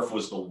the turf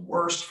was the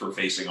worst for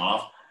facing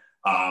off,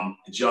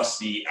 just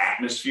the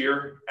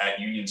atmosphere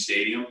at Union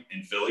Stadium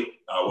in Philly,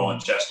 in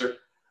Chester,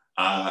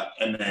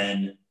 and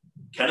then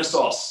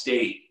Kennesaw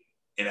State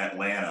in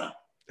Atlanta.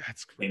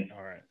 That's great.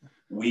 All right.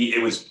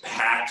 It was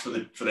packed for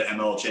the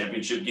ML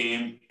championship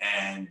game,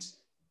 and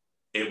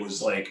it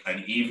was like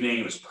an evening.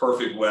 It was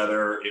perfect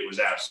weather. It was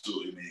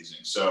absolutely amazing.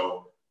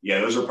 So yeah,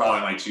 those are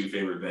probably my 2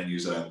 favorite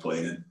venues that I've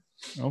played in.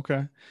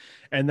 Okay.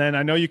 And then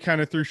I know you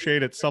kind of threw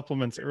shade at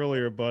supplements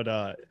earlier,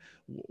 but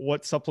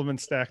what supplement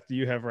stack do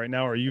you have right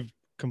now? Or are you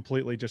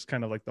completely just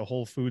kind of like the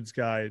Whole Foods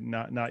guy,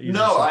 not using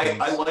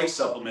supplements? I like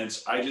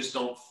supplements. I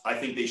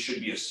think they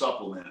should be a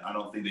supplement. I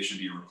don't think they should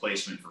be a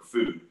replacement for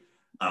food.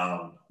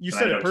 You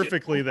said it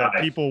perfectly that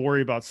people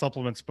worry about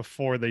supplements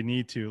before they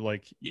need to.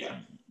 Like,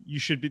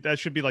 that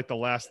should be like the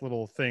last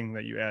little thing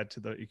that you add to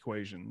the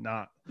equation,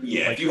 not.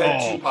 Yeah. Like, if you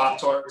had 2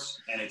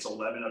 Pop-Tarts and it's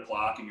 11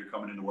 o'clock and you're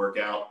coming in to work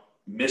out,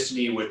 miss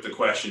me with the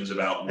questions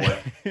about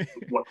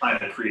what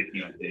kind of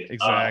creatine I take.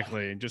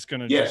 Exactly. Just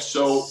going to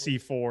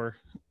C4.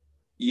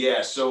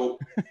 Yeah. So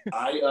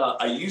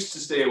I used to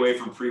stay away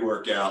from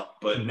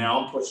pre-workout, but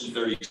now I'm pushing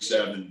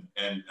 37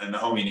 and the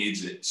homie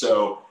needs it.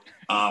 So,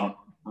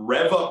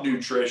 Rev Up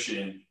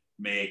Nutrition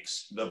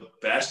makes the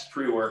best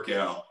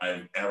pre-workout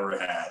I've ever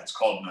had. It's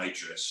called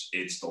Nitrous.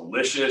 It's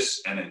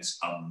delicious and it's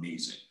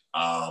amazing.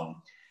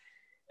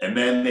 And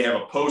then they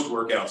have a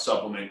post-workout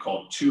supplement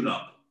called Tune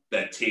Up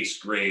that tastes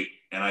great.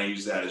 and I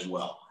use that as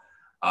well.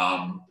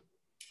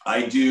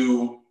 I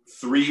do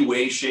 3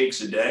 whey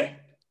shakes a day.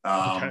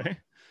 Okay.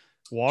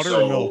 Water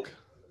or milk?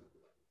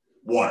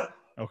 Water.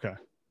 Okay.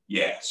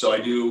 Yeah. So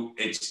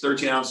it's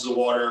 13 ounces of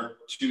water,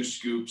 2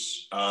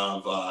 scoops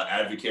of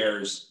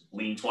Advocare's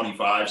Lean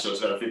 25. So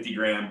it's got a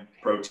 50-gram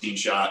protein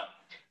shot.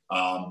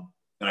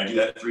 And I do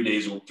that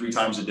 3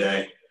 times a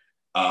day.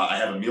 I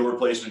have a meal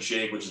replacement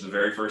shake, which is the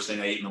very first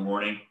thing I eat in the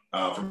morning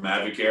from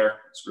Advocare.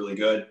 It's really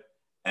good.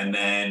 And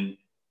then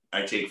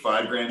I take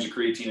 5 grams of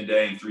creatine a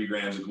day and 3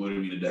 grams of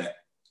glutamine a day.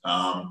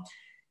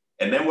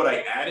 And then what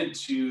I added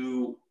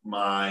to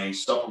my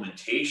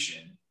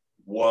supplementation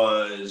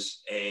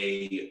was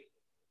a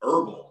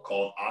herbal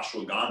called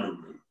ashwagandha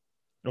root.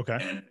 Okay.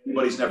 And if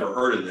anybody's never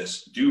heard of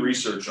this, do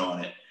research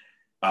on it.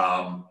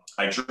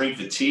 I drink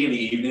the tea in the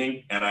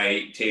evening and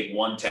I take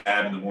 1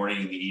 tab in the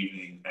morning and the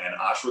evening. And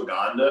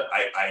ashwagandha,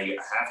 I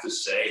have to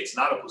say, it's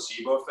not a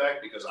placebo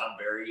effect because I'm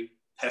very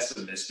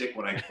pessimistic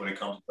when it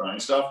comes to trying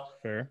stuff.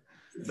 Fair.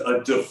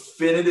 A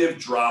definitive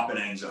drop in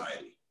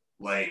anxiety.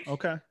 Like,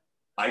 okay.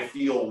 I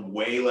feel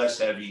way less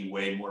heavy,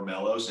 way more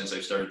mellow since I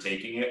started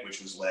taking it,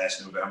 which was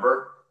last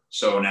November.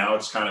 So now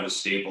it's kind of a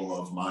staple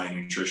of my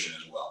nutrition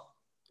as well.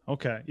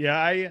 Okay. Yeah.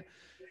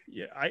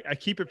 I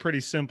keep it pretty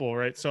simple,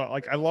 right? So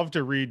like, I love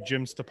to read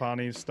Jim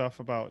Stepani's stuff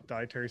about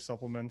dietary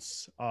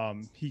supplements.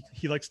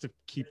 He likes to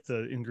keep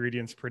the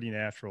ingredients pretty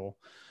natural.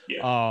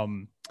 Yeah.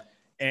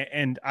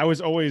 And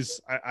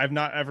I've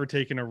not ever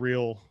taken a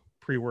real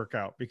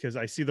pre-workout because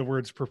I see the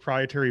words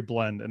proprietary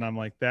blend and I'm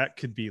like, that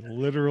could be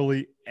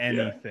literally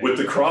anything. Yeah, with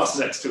the cross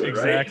next to it,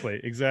 exactly,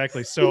 right?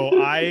 Exactly.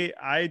 So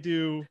I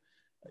do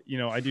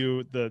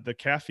the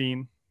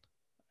caffeine,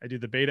 I do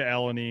the beta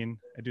alanine,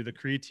 I do the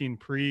creatine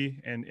pre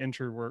and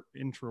intra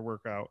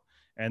workout,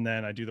 and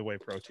then I do the whey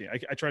protein.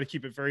 I try to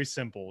keep it very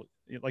simple.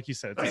 Like you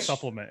said, it's a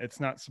supplement.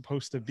 It's not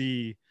supposed to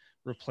be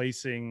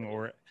replacing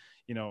or,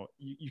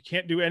 you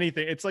can't do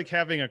anything. It's like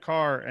having a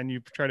car and you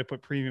try to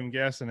put premium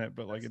gas in it,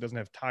 but like it doesn't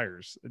have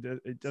tires.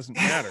 It doesn't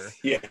matter.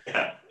 Yeah.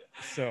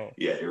 So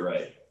yeah, you're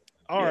right.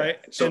 All right.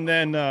 So, and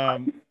then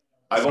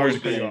I've always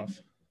been.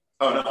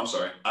 Oh no, I'm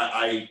sorry.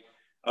 I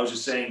was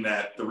just saying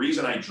that the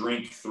reason I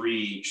drink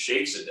 3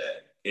 shakes a day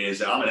is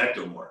that I'm an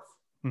ectomorph.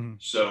 Mm-hmm.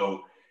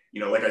 So,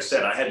 like I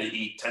said, I had to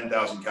eat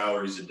 10,000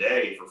 calories a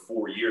day for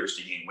 4 years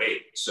to gain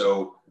weight.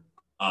 So,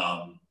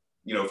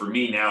 for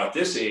me now at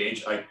this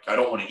age, I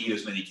don't want to eat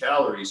as many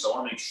calories. So I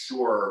want to make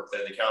sure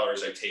that the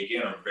calories I take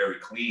in are very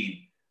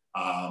clean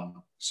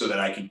so that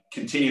I can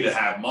continue to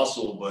have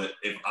muscle. But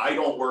if I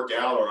don't work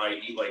out or I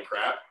eat like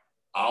crap,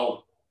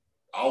 I'll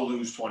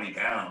lose 20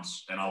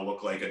 pounds and I'll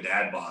look like a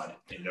dad bod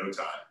in no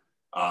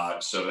time.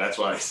 So that's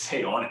why I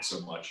stay on it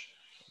so much.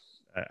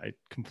 I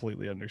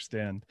completely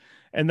understand.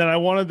 And then I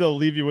wanted to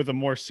leave you with a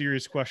more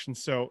serious question.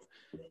 So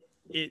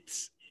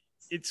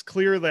it's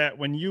clear that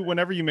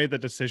whenever you made the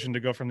decision to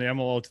go from the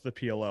MLL to the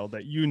PLL,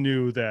 that you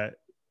knew that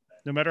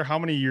no matter how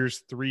many years,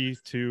 3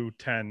 to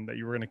 10, that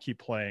you were going to keep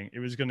playing, it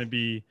was going to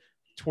be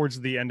towards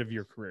the end of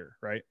your career,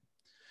 right?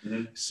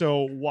 Mm-hmm.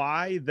 So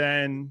why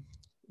then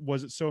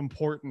was it so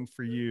important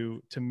for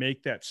you to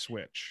make that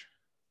switch?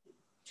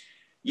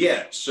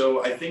 Yeah.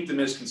 So I think the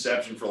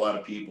misconception for a lot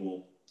of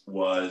people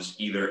was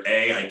either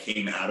A, I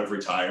came out of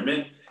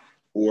retirement,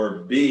 or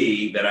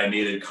B, that I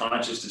made a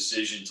conscious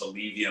decision to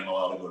leave the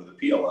MLL to go to the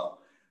PLL.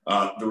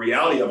 The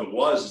reality of it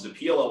is the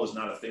PLL was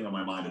not a thing on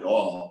my mind at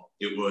all.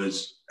 It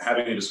was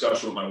having a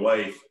discussion with my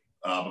wife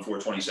before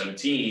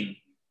 2017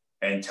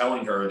 and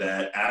telling her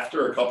that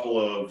after a couple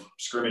of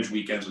scrimmage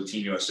weekends with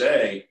Team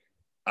USA,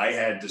 I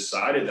had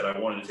decided that I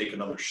wanted to take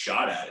another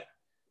shot at it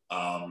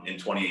in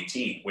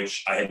 2018,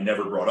 which I had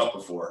never brought up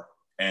before.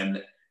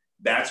 And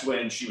that's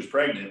when she was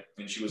pregnant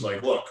and she was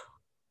like, look,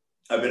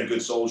 I've been a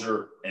good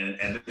soldier.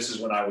 And this is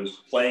when I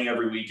was playing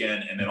every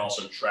weekend and then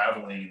also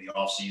traveling in the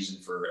off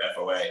season for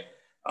FOA.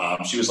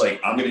 She was like,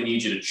 I'm going to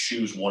need you to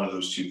choose one of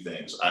those 2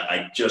 things.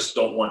 I just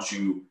don't want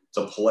you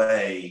to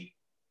play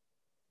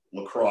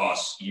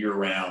lacrosse year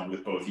round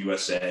with both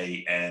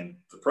USA and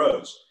the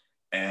pros.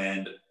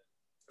 And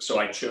so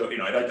I chose,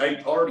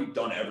 I'd already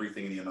done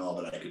everything in the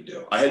ML that I could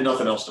do. I had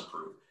nothing else to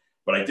prove,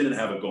 but I didn't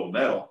have a gold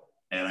medal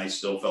and I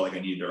still felt like I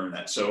needed to earn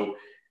that. So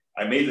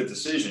I made the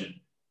decision.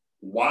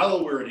 While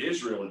we were in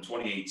Israel in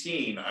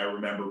 2018, I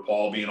remember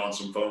Paul being on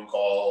some phone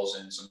calls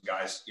and some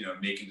guys,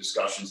 making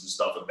discussions and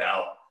stuff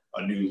about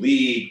a new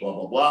league, blah,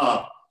 blah,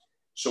 blah.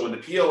 So when the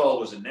PLL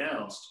was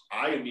announced,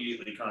 I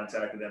immediately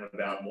contacted them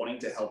about wanting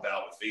to help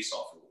out with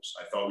face-off rules.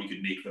 I thought we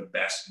could make the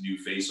best new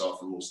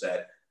face-off rules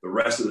that the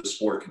rest of the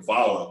sport can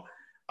follow.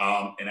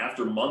 And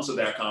after months of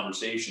that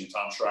conversation,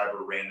 Tom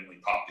Schreiber randomly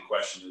popped the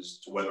question as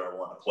to whether I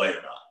wanted to play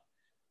or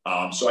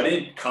not. So I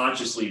didn't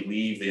consciously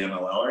leave the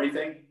MLL or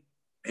anything.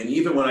 And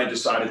even when I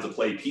decided to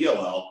play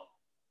PLL,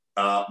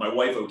 my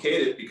wife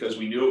okayed it because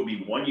we knew it would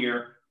be 1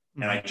 year.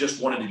 And I just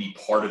wanted to be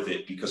part of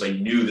it because I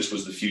knew this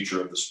was the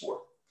future of the sport.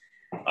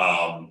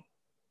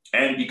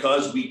 And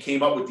because we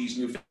came up with these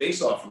new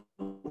face-off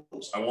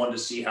rules, I wanted to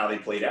see how they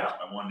played out.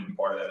 I wanted to be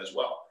part of that as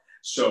well.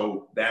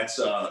 So that's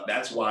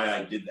why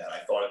I did that. I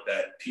thought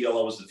that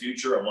PLL was the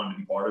future. I wanted to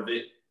be part of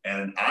it.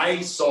 And I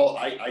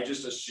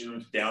just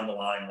assumed down the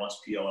line, once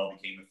PLL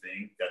became a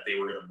thing, that they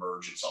were going to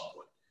merge at some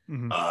point.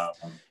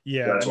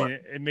 Yeah, I mean,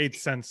 it made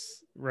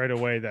sense right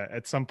away that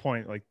at some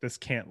point, like, this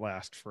can't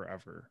last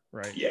forever,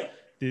 right? Yeah.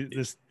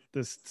 This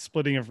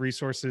splitting of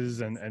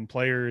resources and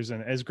players,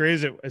 and as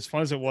great as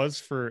fun as it was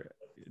for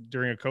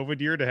during a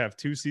COVID year to have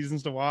 2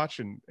 seasons to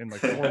watch in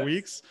like 4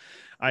 weeks,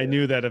 I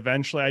knew that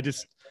eventually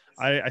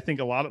I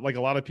think a lot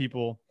of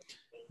people,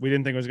 we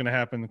didn't think it was going to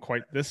happen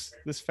quite this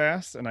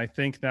fast. And I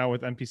think now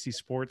with NPC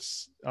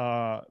Sports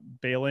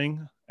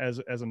bailing as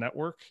a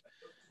network,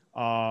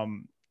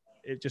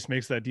 it just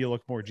makes that deal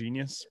look more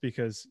genius,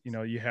 because, you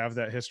know, you have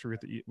that history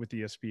with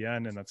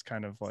ESPN, and that's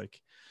kind of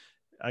like,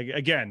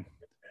 again,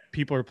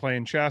 people are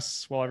playing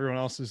chess while everyone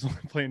else is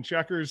playing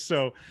checkers.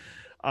 So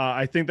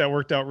I think that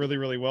worked out really,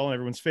 really well in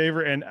everyone's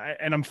favor. And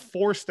I'm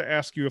forced to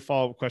ask you a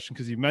follow-up question,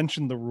 because you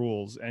mentioned the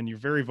rules and you're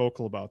very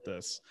vocal about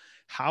this.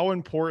 How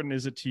important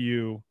is it to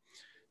you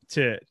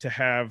to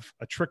have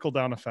a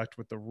trickle-down effect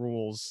with the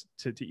rules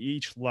to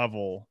each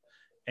level,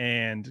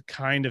 and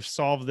kind of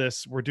solve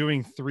this? We're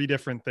doing 3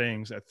 different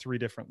things at 3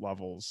 different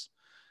levels.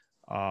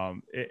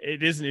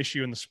 It is an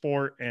issue in the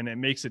sport, and it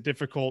makes it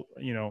difficult.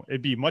 You know,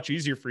 it'd be much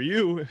easier for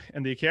you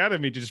and the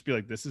academy to just be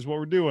like, this is what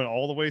we're doing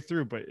all the way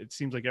through. But it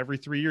seems like every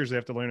 3 years they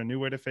have to learn a new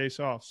way to face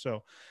off.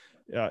 So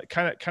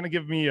kind of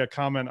give me a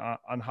comment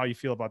on how you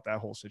feel about that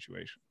whole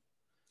situation.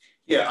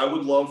 Yeah, I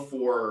would love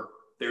for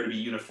there to be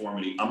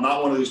uniformity. I'm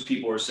not one of those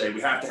people who say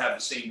we have to have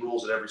the same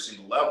rules at every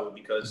single level,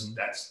 because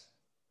that's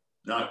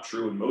not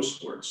true in most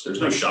sports. There's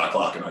no shot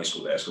clock in high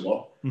school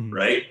basketball,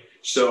 right?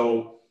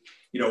 So,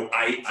 you know,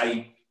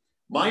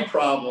 my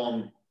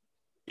problem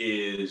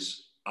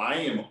is I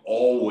am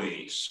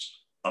always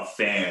a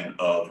fan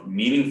of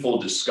meaningful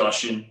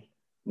discussion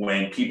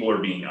when people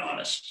are being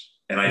honest.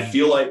 And I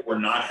feel like we're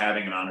not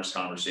having an honest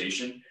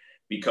conversation,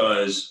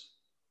 because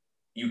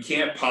you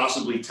can't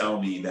possibly tell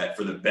me that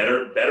for the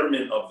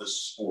betterment of the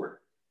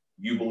sport,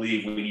 you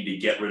believe we need to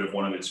get rid of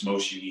one of its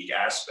most unique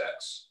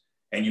aspects.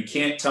 And you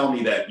can't tell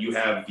me that you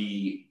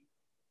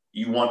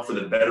want for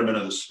the betterment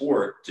of the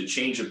sport to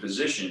change a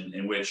position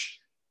in which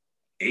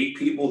 8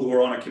 people who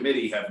are on a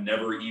committee have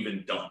never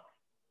even done.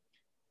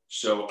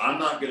 So I'm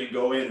not going to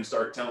go in and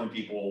start telling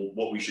people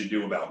what we should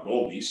do about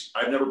goalies.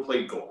 I've never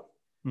played goalie.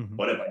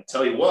 But if I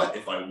tell you what,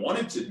 if I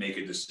wanted to make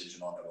a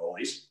decision on the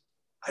goalies,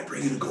 I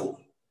bring in a goalie.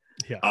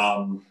 Yeah.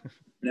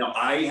 Now,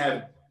 I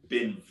have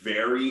been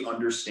very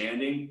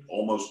understanding,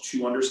 almost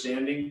too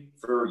understanding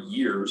for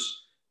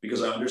years,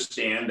 because I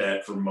understand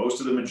that for most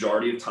of the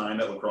majority of time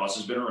that lacrosse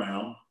has been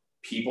around,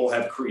 people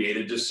have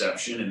created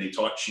deception and they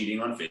taught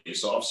cheating on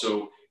face-off.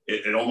 So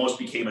it almost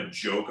became a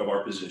joke of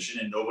our position,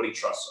 and nobody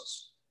trusts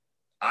us.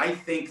 I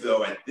think,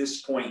 though, at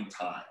this point in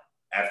time,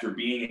 after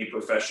being a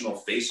professional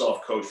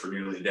face-off coach for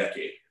nearly a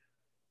decade,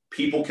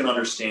 people can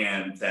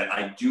understand that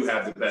I do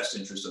have the best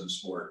interest of the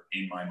sport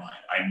in my mind.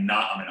 I'm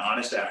an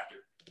honest actor.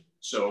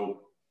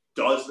 So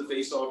does the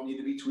face-off need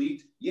to be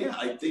tweaked? Yeah,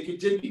 I think it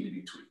did need to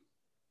be tweaked.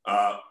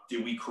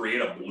 Did we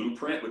create a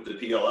blueprint with the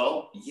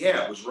PLL?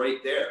 Yeah, it was right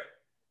there.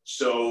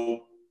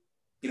 So,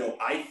 you know,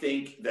 I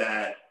think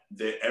that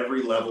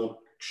every level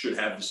should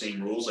have the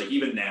same rules. Like,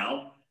 even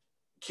now,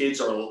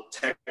 kids are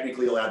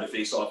technically allowed to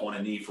face off on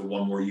a knee for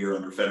 1 more year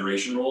under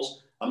federation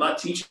rules. I'm not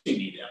teaching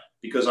knee down,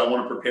 because I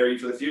want to prepare you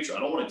for the future. I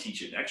don't want to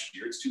teach it next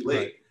year. It's too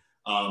late.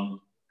 Right.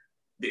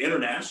 The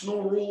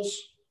international rules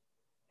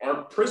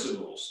are prison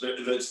rules.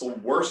 It's the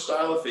worst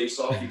style of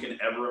face-off you can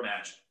ever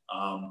imagine.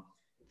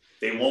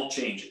 They won't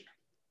change it.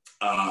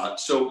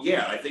 So,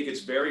 yeah, I think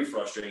it's very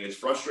frustrating. It's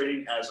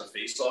frustrating as a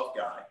face-off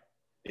guy.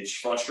 It's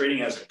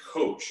frustrating as a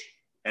coach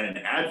and an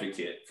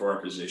advocate for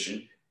our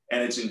position.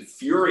 And it's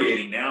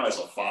infuriating now as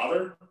a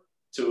father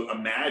to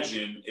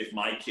imagine if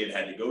my kid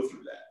had to go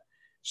through that.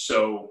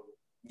 So,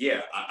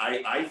 yeah,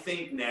 I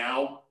think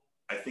now,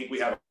 I think we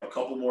have a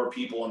couple more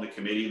people on the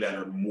committee that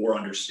are more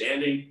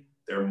understanding.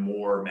 They're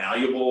more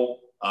malleable.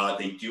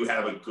 They do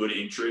have a good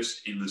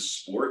interest in the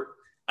sport.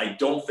 I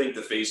don't think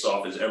the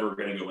face-off is ever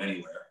going to go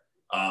anywhere.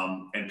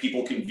 And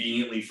people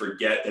conveniently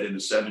forget that in the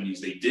 70s,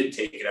 they did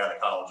take it out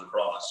of college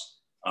lacrosse.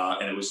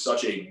 And it was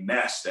such a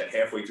mess that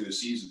halfway through the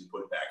season, they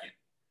put it back in.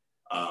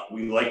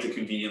 We like to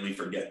conveniently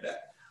forget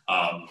that.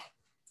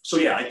 So,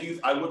 yeah,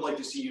 I would like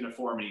to see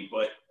uniformity,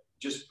 but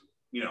just,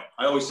 you know,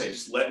 I always say,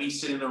 just let me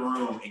sit in the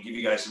room and give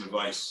you guys some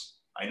advice.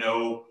 I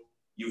know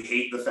you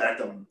hate the fact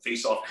that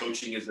face-off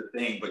coaching is a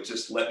thing, but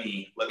just let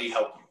me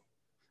help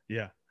you.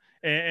 Yeah.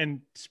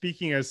 And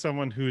speaking as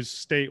someone whose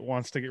state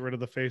wants to get rid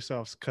of the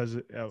face-offs because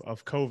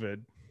of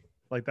COVID,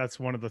 like, that's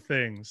one of the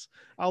things.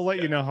 I'll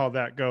let you know how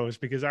that goes,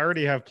 because I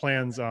already have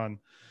plans on,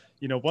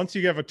 you know, once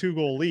you have a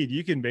 2-goal lead,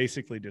 you can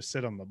basically just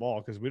sit on the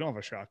ball, because we don't have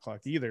a shot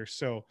clock either.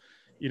 So,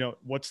 you know,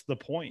 what's the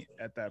point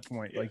at that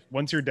point? Like,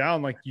 once you're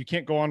down, like, you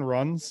can't go on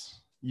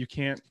runs. You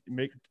can't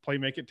make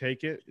it,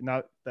 take it.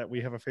 Not that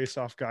we have a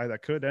face-off guy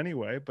that could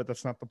anyway, but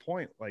that's not the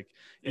point. Like,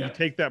 you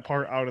take that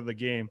part out of the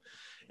game.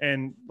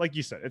 And like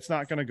you said, it's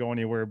not going to go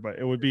anywhere, but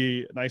it would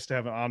be nice to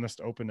have an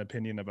honest, open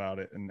opinion about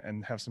it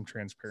and have some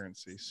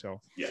transparency.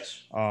 So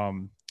yes.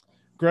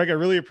 Greg, I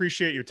really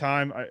appreciate your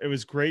time. It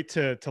was great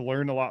to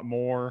learn a lot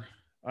more.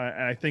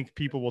 And I think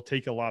people will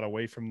take a lot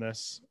away from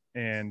this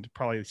and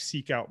probably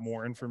seek out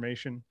more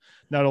information,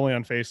 not only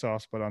on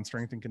face-offs, but on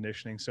strength and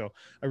conditioning. So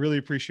I really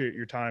appreciate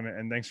your time,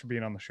 and thanks for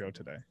being on the show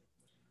today.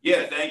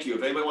 Yeah, thank you.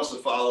 If anybody wants to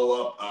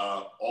follow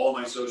up, all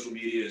my social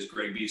media is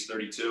Greg Beast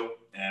 32,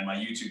 and my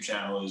YouTube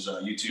channel is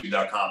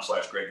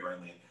youtube.com/Greg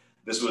Greenlee.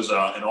 This was an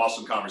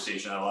awesome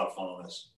conversation. I had a lot of fun on this.